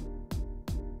guess.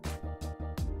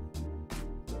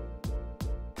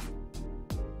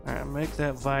 Alright, make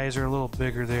that visor a little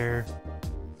bigger there.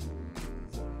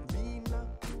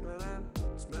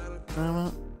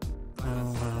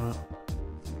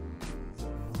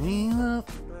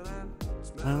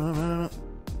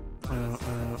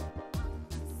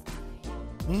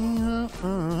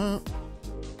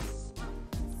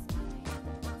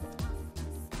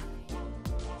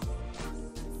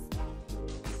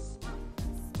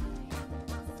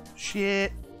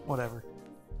 Shit. Whatever.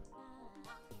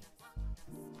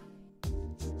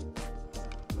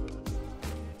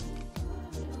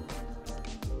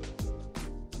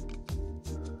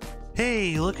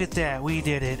 Hey, look at that. We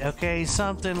did it. Okay,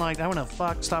 something like... I'm gonna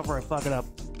stop where I fuck it up.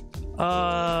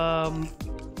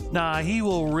 Nah, he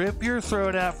will rip your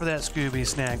throat out for that Scooby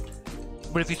snack.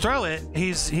 But if you throw it,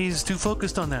 he's too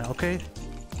focused on that, okay?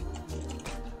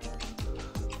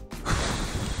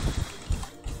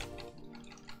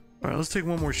 Alright, let's take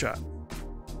one more shot.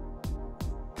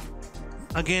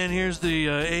 Again, here's the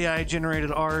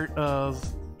AI-generated art of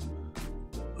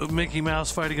Mickey Mouse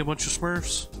fighting a bunch of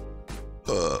Smurfs.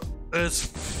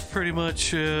 It's pretty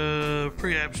much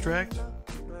pretty abstract.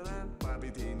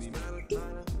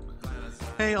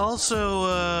 Hey,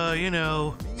 also, you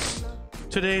know,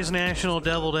 today's National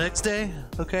Deviled Eggs Day,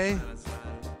 okay?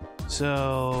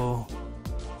 So,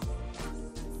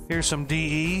 here's some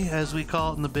DE, as we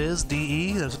call it in the biz.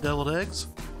 DE, that's deviled eggs.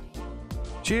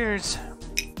 Cheers!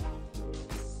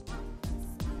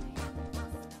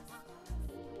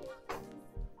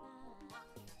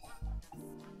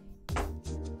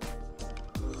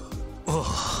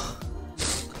 Oh.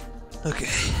 Okay.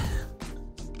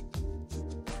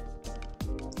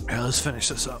 Alright, let's finish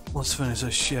this up. Let's finish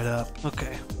this shit up.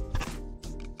 Okay.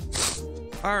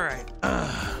 Alright.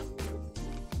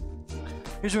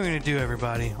 Here's what we're gonna do,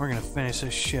 everybody. We're gonna finish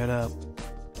this shit up.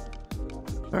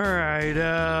 Alright,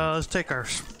 let's take our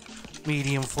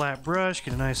medium flat brush,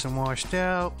 get it nice and washed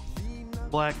out.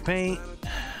 Black paint.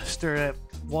 Stir that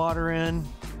water in.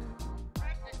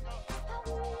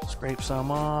 Scrape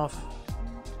some off.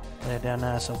 Lay it down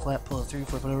nice and flat, pull it through,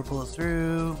 flip it over, pull it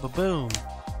through. Ba-boom.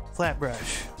 Flat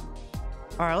brush.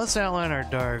 Alright, let's outline our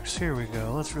darks. Here we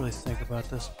go. Let's really think about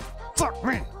this. Fuck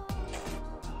me!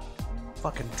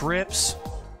 Fucking drips.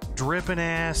 Dripping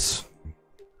ass.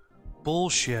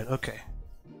 Bullshit. Okay.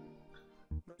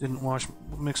 Didn't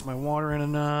mix my water in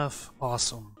enough.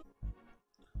 Awesome.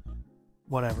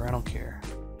 Whatever, I don't care.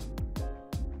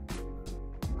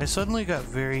 I suddenly got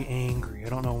very angry. I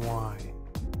don't know why.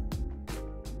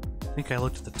 I think I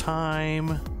looked at the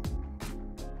time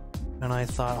and I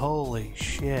thought, holy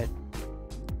shit.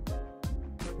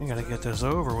 I gotta get this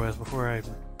over with before I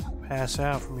pass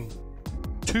out from being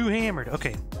too hammered.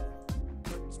 Okay.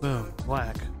 Boom.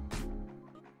 Black.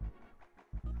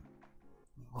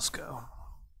 Let's go.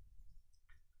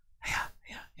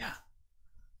 Yeah.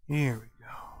 Here we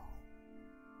go.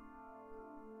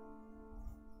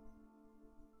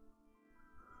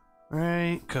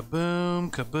 Alright. Kaboom.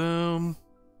 Kaboom.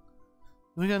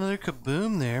 We got another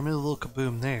kaboom there. Maybe a little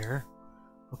kaboom there.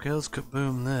 Okay, let's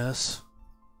kaboom this.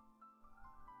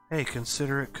 Hey,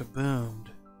 consider it kaboomed.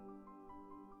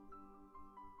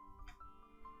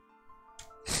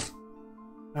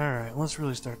 Alright, let's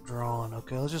really start drawing.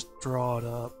 Okay, let's just draw it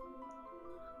up.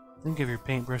 Think of your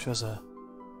paintbrush as a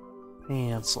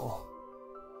pencil.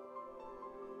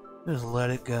 Just let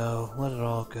it go. Let it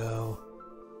all go.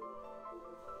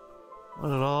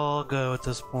 Let it all go at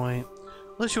this point.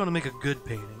 Unless you want to make a good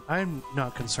painting. I'm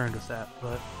not concerned with that,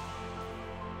 but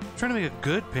trying to make a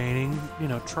good painting, you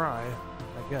know, try,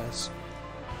 I guess.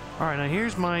 Alright, now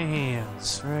here's my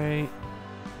hands, right?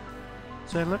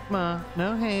 So look ma,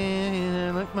 no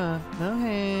hand, look ma, no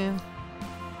hand.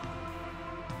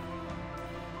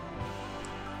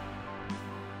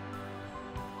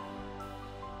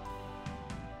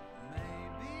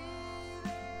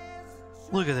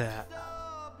 Look at that.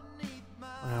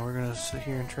 Now we're gonna sit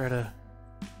here and try to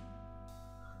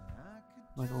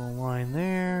make a little line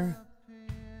there.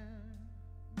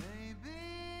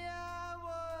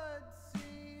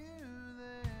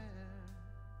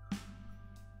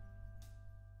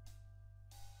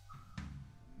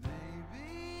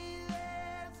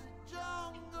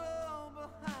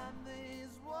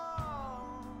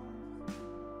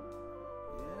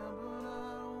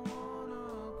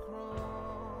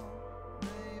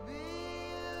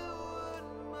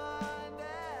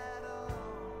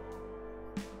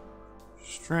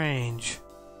 Strange.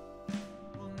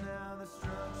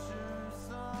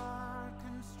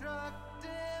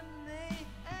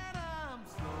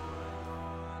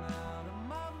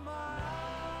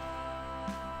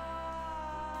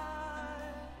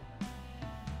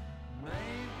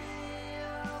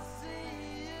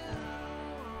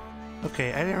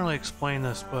 Okay, I didn't really explain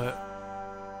this, but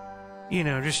you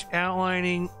know, just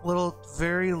outlining little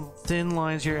very thin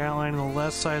lines here, outlining the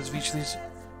left sides of each of these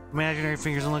imaginary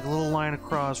fingers and like a little line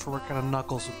across for what kind of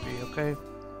knuckles would be, okay?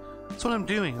 That's what I'm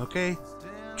doing, okay?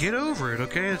 Get over it,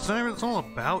 okay? It's all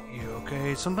about you,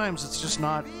 okay? Sometimes it's just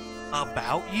not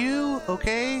about you,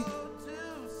 okay?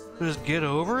 So just get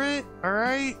over it,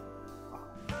 alright?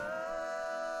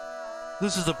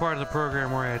 This is the part of the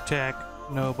program where I attack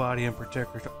nobody in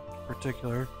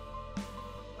particular.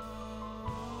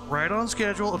 Right on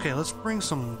schedule. Okay, let's bring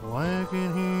some black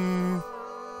in here.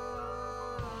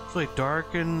 Really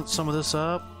darken some of this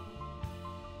up.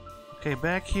 Okay,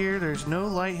 back here, there's no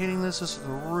light hitting this. This is a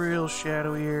real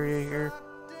shadowy area here.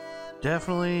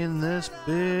 Definitely in this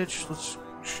bitch. Let's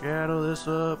shadow this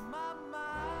up.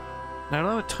 Now, I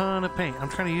don't have a ton of paint. I'm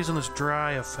trying to use this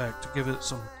dry effect to give it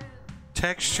some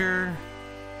texture.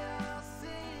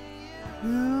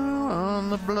 On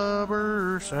the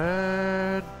blubber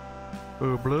side.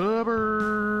 Oh,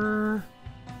 blubber.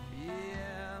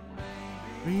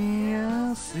 Yeah,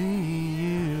 I see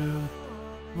you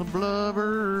on the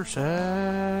blubber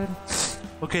side.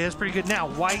 Okay, that's pretty good. Now,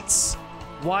 whites.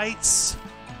 Whites.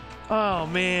 Oh,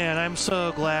 man, I'm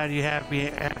so glad you have me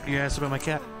after you asked about my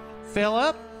cat.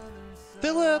 Philip?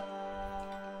 Philip?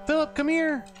 Philip, come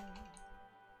here.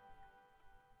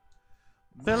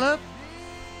 Philip?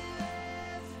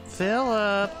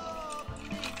 Philip?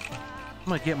 I'm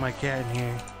gonna get my cat in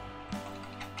here.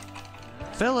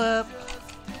 Philip?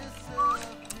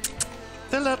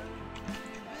 Philip!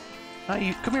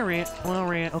 You come here, Rant. Well,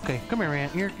 Rant. Okay, come here,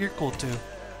 Rant. You're cool too.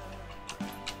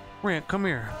 Rant, come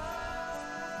here.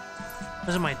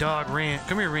 This is my dog, Rant.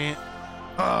 Come here, Rant.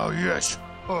 Oh yes.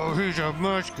 Oh, he's a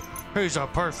musky. He's a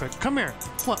perfect. Come here.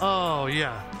 What? Oh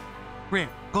yeah.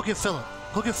 Rant, go get Philip.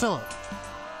 Go get Philip.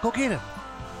 Go get him.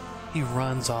 He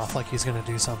runs off like he's gonna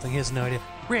do something. He has no idea.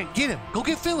 Rant, get him. Go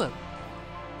get Philip.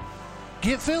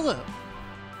 Get Philip.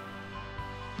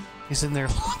 He's in there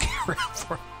looking around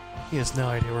for him. He has no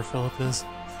idea where Philip is.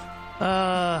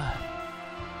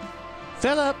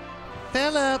 Philip!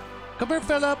 Philip! Come here,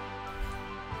 Philip!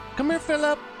 Come here,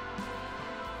 Philip!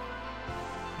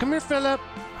 Come here, Philip!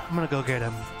 I'm gonna go get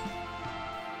him.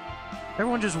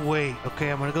 Everyone just wait, okay?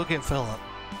 I'm gonna go get Philip.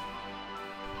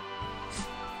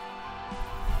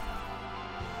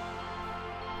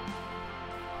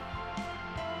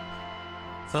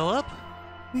 Philip?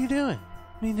 What are you doing?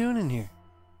 What are you doing in here?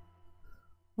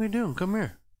 What are you doing? Come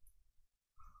here.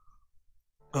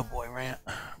 Good boy, Rant.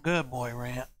 Good boy,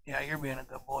 Rant. Yeah, you're being a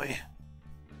good boy.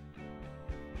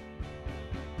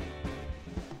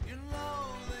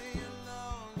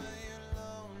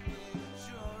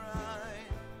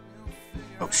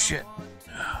 Oh, shit.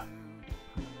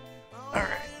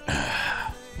 Alright.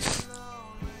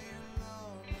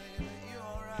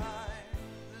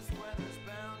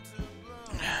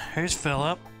 Here's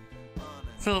Philip.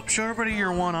 Philip, show everybody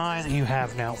your one eye that you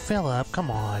have now. Philip, come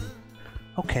on.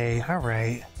 Okay,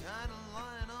 alright.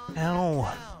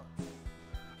 Ow.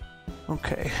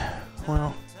 Okay,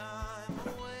 well.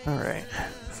 Alright.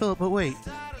 Philip, but wait.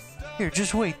 Here,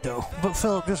 just wait though. But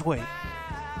Philip, just wait.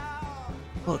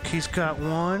 Look, he's got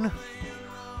one.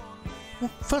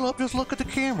 Well, Philip, just look at the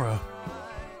camera.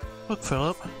 Look,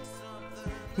 Philip.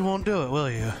 You won't do it, will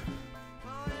you?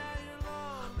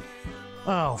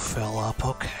 Oh, Philip,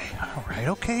 okay. Alright,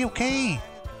 okay.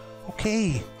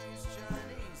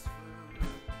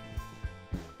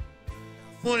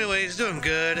 Well, anyway, he's doing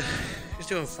good. He's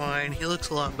doing fine. He looks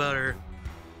a lot better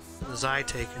with his eye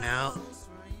taken out.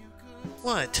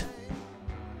 What?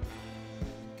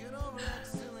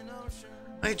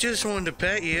 I just wanted to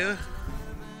pet you.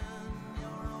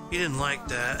 He didn't like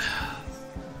that.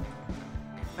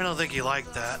 I don't think he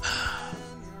liked that.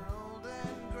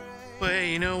 But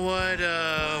hey, you know what?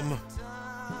 Yeah,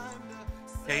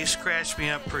 he scratched me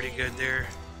up pretty good there.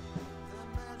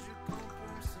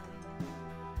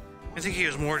 I think he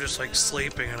was more just like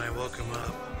sleeping and I woke him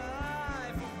up.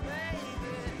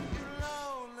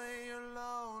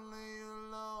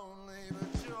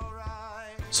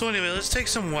 So anyway, let's take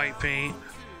some white paint.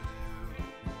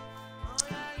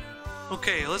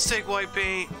 Okay, let's take white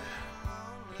paint.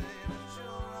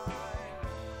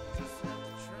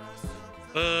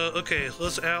 Okay,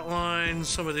 let's outline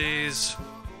some of these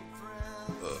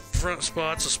front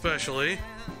spots especially.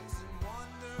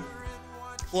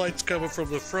 Lights coming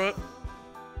from the front.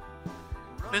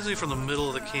 Basically from the middle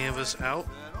of the canvas out.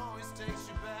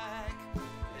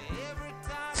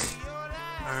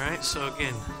 Alright, so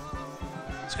again,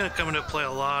 it's going to come into play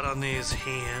a lot on these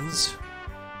hands.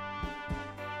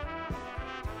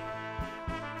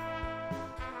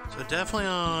 So definitely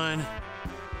on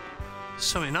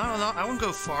some, not I wouldn't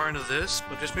go far into this,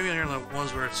 but just maybe on here on the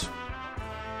ones where it's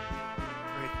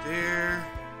right there.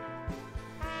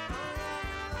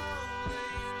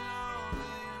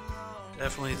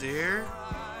 Definitely there.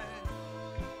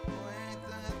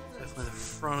 Definitely the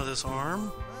front of this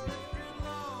arm.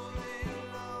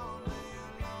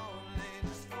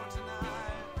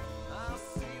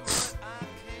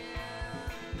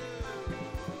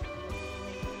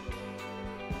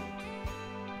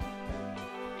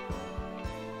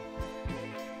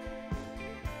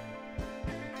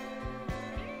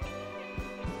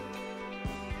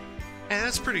 Hey,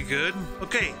 that's pretty good.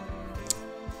 Okay.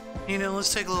 You know,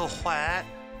 let's take a little white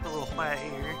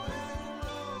here.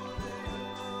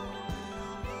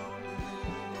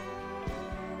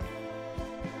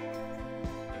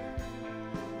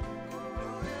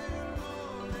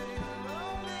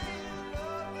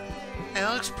 Hey,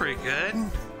 that looks pretty good.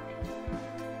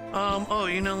 Oh,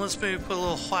 you know, let's maybe put a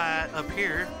little white up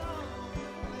here.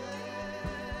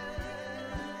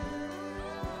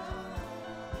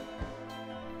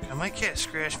 My cat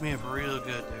scratched me up real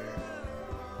good there.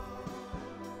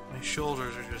 My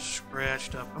shoulders are just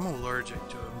scratched up. I'm allergic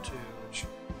to them too, which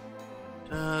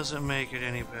doesn't make it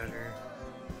any better.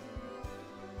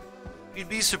 You'd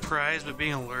be surprised, but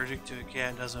being allergic to a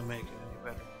cat doesn't make it any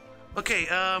better. Okay,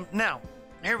 now,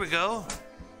 here we go.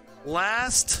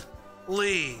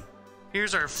 Lastly,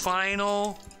 here's our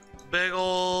final big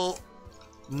ol'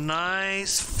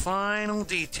 nice final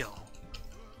detail.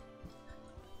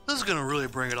 This is going to really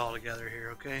bring it all together here,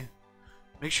 okay?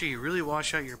 Make sure you really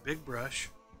wash out your big brush.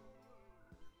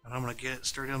 And I'm going to get it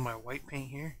stirred in my white paint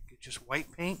here. Get just white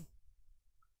paint.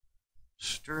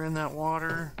 Stir in that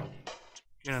water.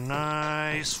 Get a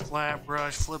nice flat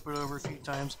brush. Flip it over a few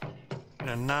times. Get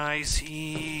a nice,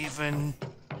 even,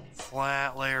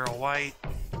 flat layer of white.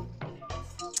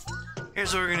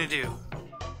 Here's what we're going to do.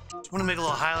 I'm going to make a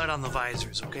little highlight on the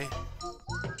visors, okay?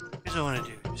 Here's what I want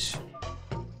to do.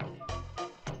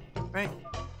 Right?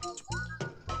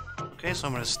 Okay, so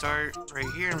I'm going to start right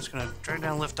here. I'm just going to try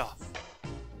down, lift off.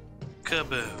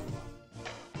 Kaboom.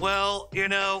 Well, you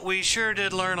know, we sure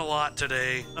did learn a lot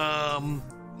today.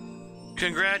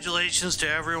 Congratulations to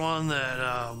everyone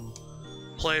that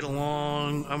played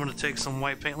along. I'm going to take some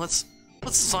white paint. Let's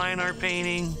sign our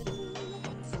painting.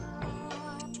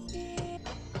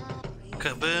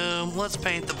 Kaboom. Let's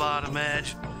paint the bottom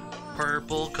edge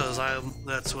purple because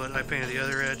that's what I painted the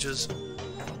other edges.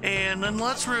 And then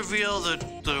let's reveal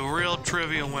the real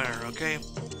trivia winner, okay?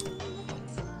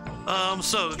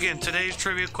 So again, today's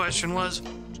trivia question was,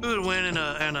 who would win in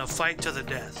a fight to the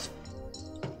death?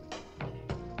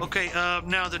 Okay,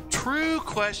 now the true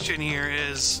question here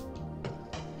is,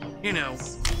 you know,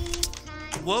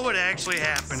 what would actually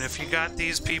happen if you got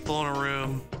these people in a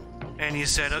room and you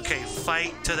said, okay,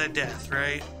 fight to the death,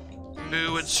 right?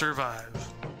 Who would survive?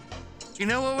 You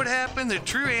know what would happen? The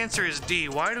true answer is D.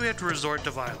 Why do we have to resort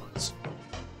to violence?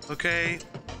 Okay?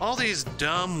 All these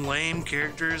dumb, lame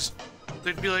characters,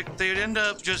 they'd end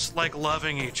up just like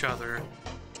loving each other.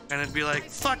 And it'd be like,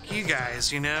 fuck you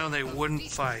guys, you know? They wouldn't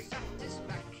fight.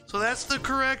 So that's the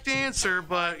correct answer,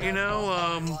 but, you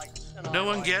know, no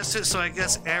one guessed it, so I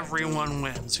guess everyone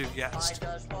wins who guessed.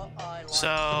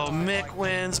 So Mick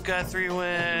wins, Guthrie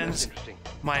wins,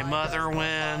 my mother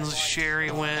wins, Sherry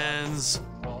wins,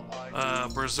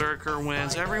 Berserker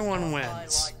wins, everyone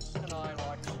wins.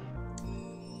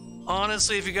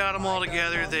 Honestly, if you got them all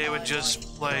together, they would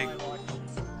just, like,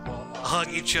 hug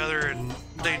each other and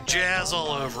they jazz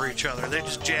all over each other. They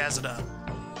just jazz it up.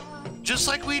 Just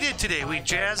like we did today. We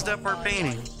jazzed up our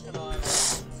painting.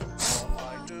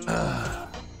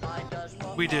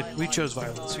 We did. We chose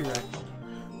violence. You're right.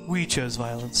 We chose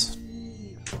violence.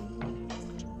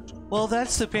 Well,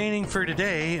 that's the painting for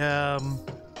today.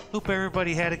 Hope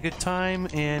everybody had a good time,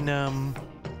 and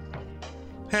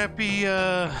happy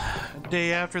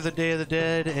day after the Day of the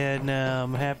Dead, and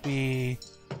happy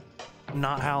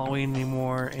not Halloween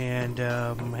anymore, and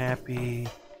happy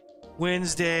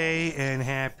Wednesday, and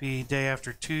happy day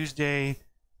after Tuesday,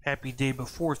 happy day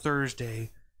before Thursday,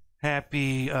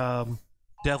 happy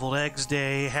Deviled Eggs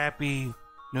Day, happy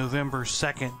November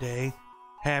 2nd Day,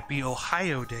 happy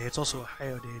Ohio Day. It's also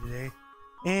Ohio Day today.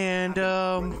 And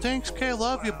thanks, Kay.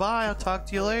 Love you. Bye. I'll talk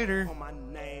to you later.